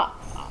 you know,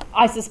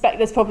 I suspect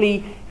there's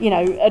probably, you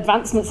know,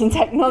 advancements in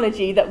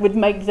technology that would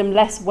make them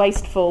less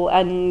wasteful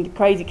and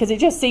crazy, because it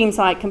just seems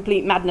like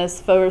complete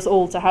madness for us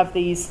all to have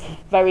these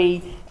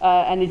very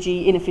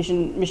energy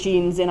inefficient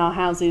machines in our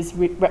houses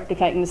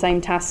replicating the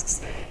same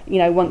tasks, you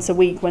know, once a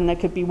week, when there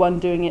could be one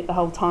doing it the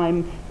whole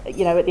time,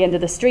 you know, at the end of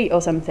the street or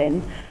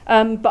something.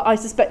 But I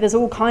suspect there's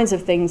all kinds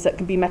of things that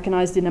can be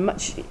mechanised in a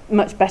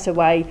much better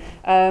way.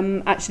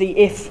 Actually,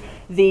 if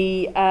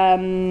the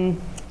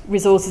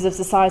resources of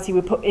society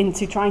were put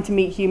into trying to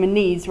meet human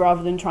needs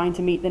rather than trying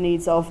to meet the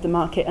needs of the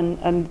market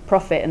and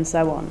profit and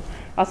so on.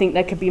 I think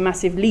there could be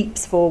massive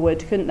leaps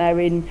forward, couldn't there,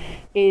 in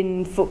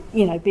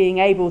you know, being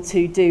able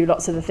to do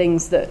lots of the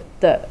things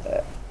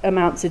that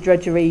amount to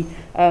drudgery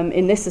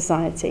in this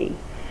society.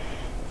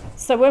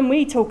 So when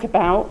we talk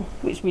about,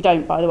 which we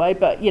don't by the way,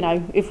 but you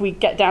know, if we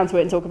get down to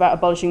it and talk about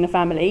abolishing the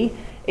family,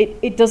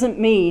 it doesn't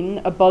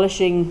mean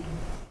abolishing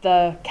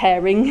the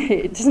caring,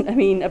 it doesn't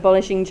mean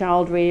abolishing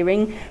child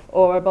rearing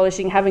or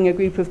abolishing having a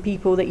group of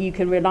people that you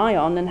can rely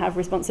on and have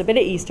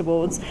responsibilities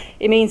towards.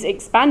 It means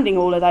expanding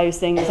all of those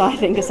things. I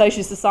think a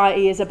socialist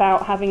society is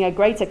about having a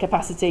greater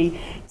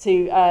capacity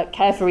to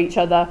care for each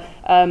other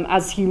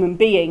as human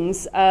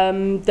beings,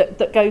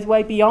 that goes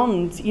way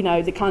beyond, you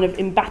know, the kind of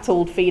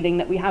embattled feeling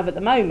that we have at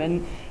the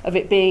moment of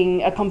it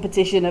being a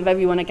competition of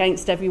everyone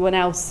against everyone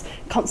else,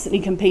 constantly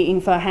competing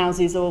for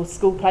houses or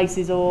school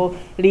places or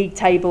league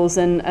tables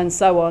and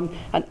so on,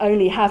 and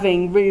only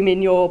having room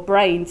in your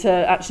brain to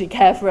actually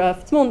care for a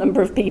small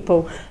number of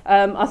people.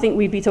 I think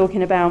we'd be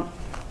talking about,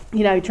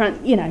 you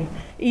know,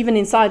 even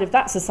inside of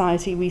that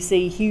society, we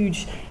see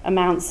huge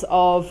amounts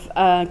of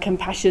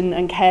compassion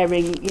and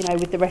caring. You know,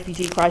 with the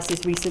refugee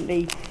crisis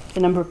recently,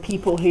 the number of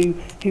people who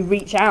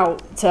reach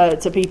out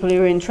to people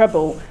who are in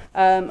trouble,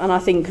 and I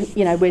think,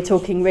 you know, we're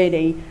talking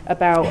really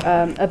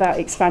about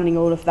expanding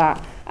all of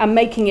that and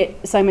making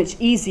it so much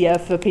easier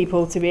for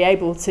people to be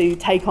able to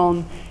take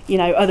on, you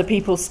know, other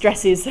people's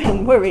stresses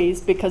and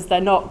worries, because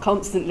they're not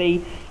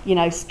constantly, you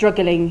know,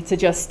 struggling to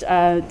just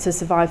to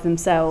survive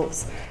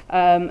themselves,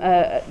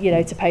 you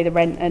know, to pay the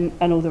rent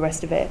and all the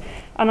rest of it.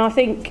 And I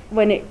think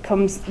when it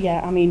comes,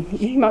 yeah, I mean,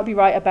 you might be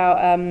right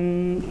about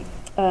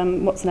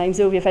what's her name,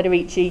 Silvia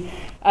Federici.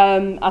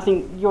 I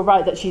think you're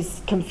right that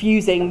she's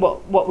confusing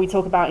what we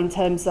talk about in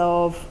terms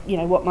of, you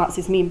know, what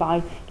Marxists mean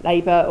by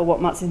labour or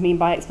what Marxists mean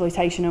by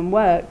exploitation and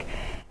work.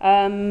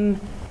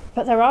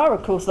 But there are,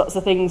 of course, lots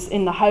of things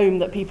in the home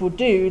that people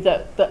do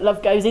that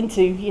love goes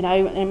into, you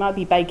know, and it might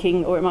be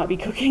baking, or it might be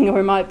cooking, or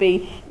it might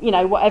be, you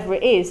know, whatever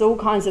it is, all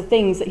kinds of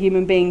things that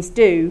human beings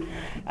do,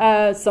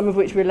 some of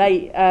which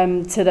relate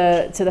to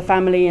the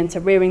family and to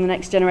rearing the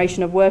next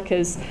generation of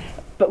workers,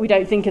 but we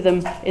don't think of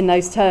them in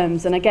those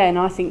terms. And again,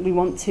 I think we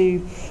want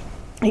to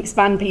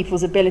expand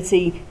people's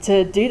ability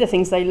to do the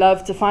things they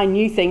love, to find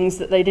new things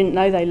that they didn't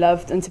know they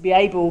loved, and to be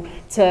able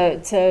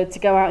to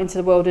go out into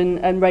the world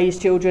and raise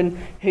children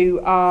who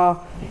are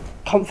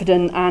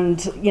confident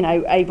and, you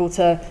know, able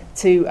to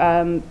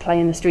play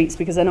in the streets,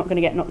 because they're not going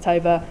to get knocked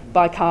over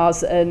by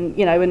cars and,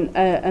 you know,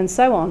 and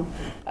so on.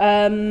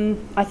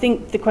 I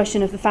think the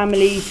question of the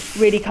family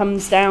really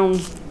comes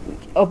down,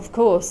 of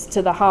course,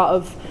 to the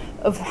heart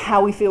of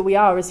how we feel we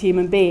are as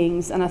human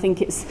beings, and I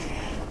think it's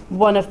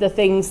one of the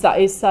things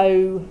that is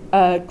so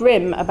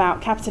grim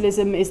about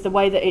capitalism is the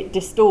way that it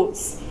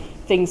distorts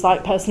things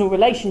like personal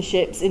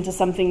relationships into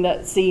something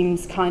that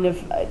seems kind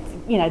of,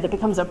 you know, that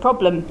becomes a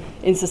problem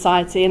in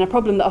society, and a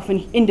problem that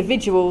often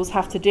individuals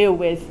have to deal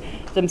with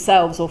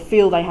themselves or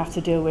feel they have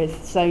to deal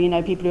with. So, you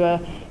know, people who are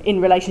in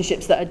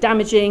relationships that are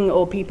damaging,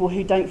 or people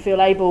who don't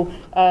feel able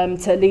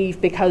to leave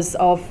because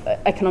of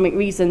economic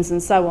reasons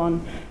and so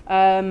on.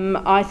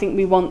 I think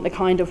we want the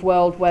kind of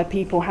world where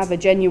people have a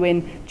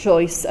genuine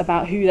choice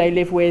about who they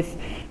live with,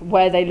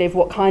 where they live,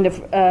 what kind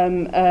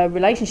of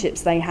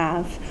relationships they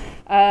have.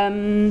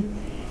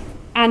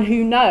 And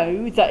who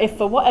know that if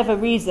for whatever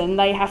reason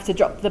they have to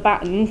drop the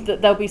baton,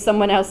 that there'll be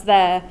someone else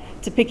there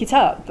to pick it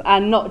up,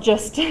 and not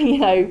just, you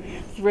know,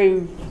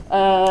 through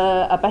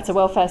a better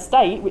welfare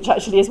state, which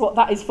actually is what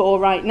that is for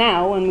right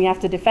now, and we have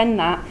to defend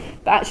that.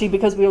 But actually,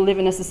 because we all live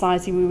in a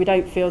society where we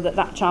don't feel that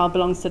that child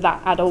belongs to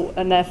that adult,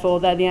 and therefore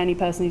they're the only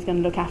person who's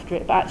going to look after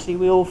it, but actually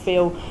we all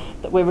feel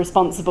that we're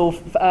responsible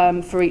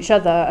for each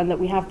other, and that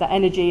we have the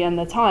energy and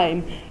the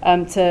time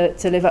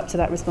to live up to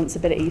that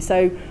responsibility.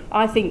 So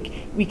I think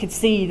we could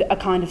see a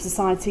kind of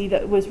society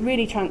that was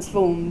really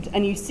transformed,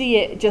 and you see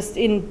it just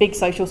in big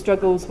social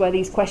struggles where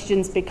these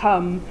questions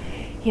become,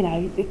 you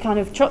know, kind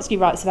of Trotsky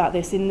writes about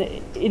this in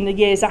the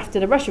years after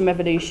the Russian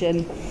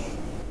Revolution.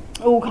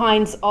 All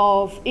kinds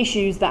of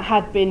issues that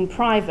had been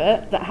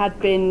private, that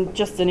had been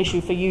just an issue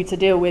for you to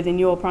deal with in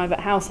your private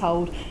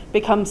household,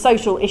 become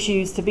social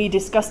issues to be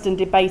discussed and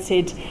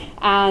debated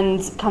and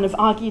kind of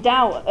argued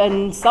out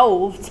and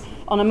solved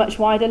on a much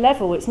wider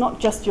level. It's not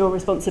just your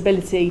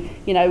responsibility,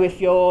 you know, if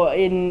you're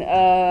in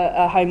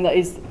a home that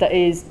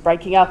is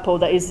breaking up, or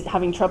that is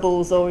having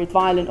troubles, or is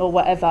violent, or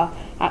whatever.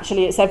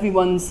 Actually, it's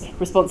everyone's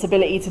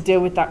responsibility to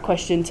deal with that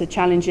question, to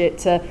challenge it,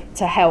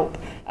 to help.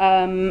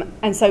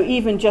 And so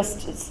even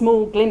just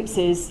small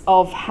glimpses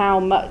of how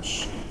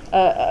much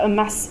a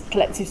mass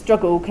collective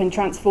struggle can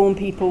transform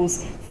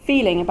people's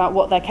feeling about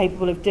what they're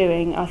capable of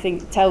doing, I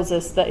think tells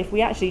us that if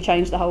we actually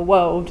change the whole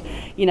world,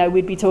 you know,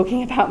 we'd be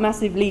talking about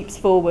massive leaps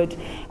forward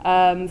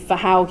for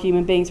how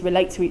human beings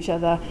relate to each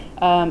other,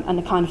 and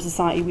the kind of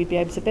society we'd be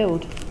able to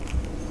build.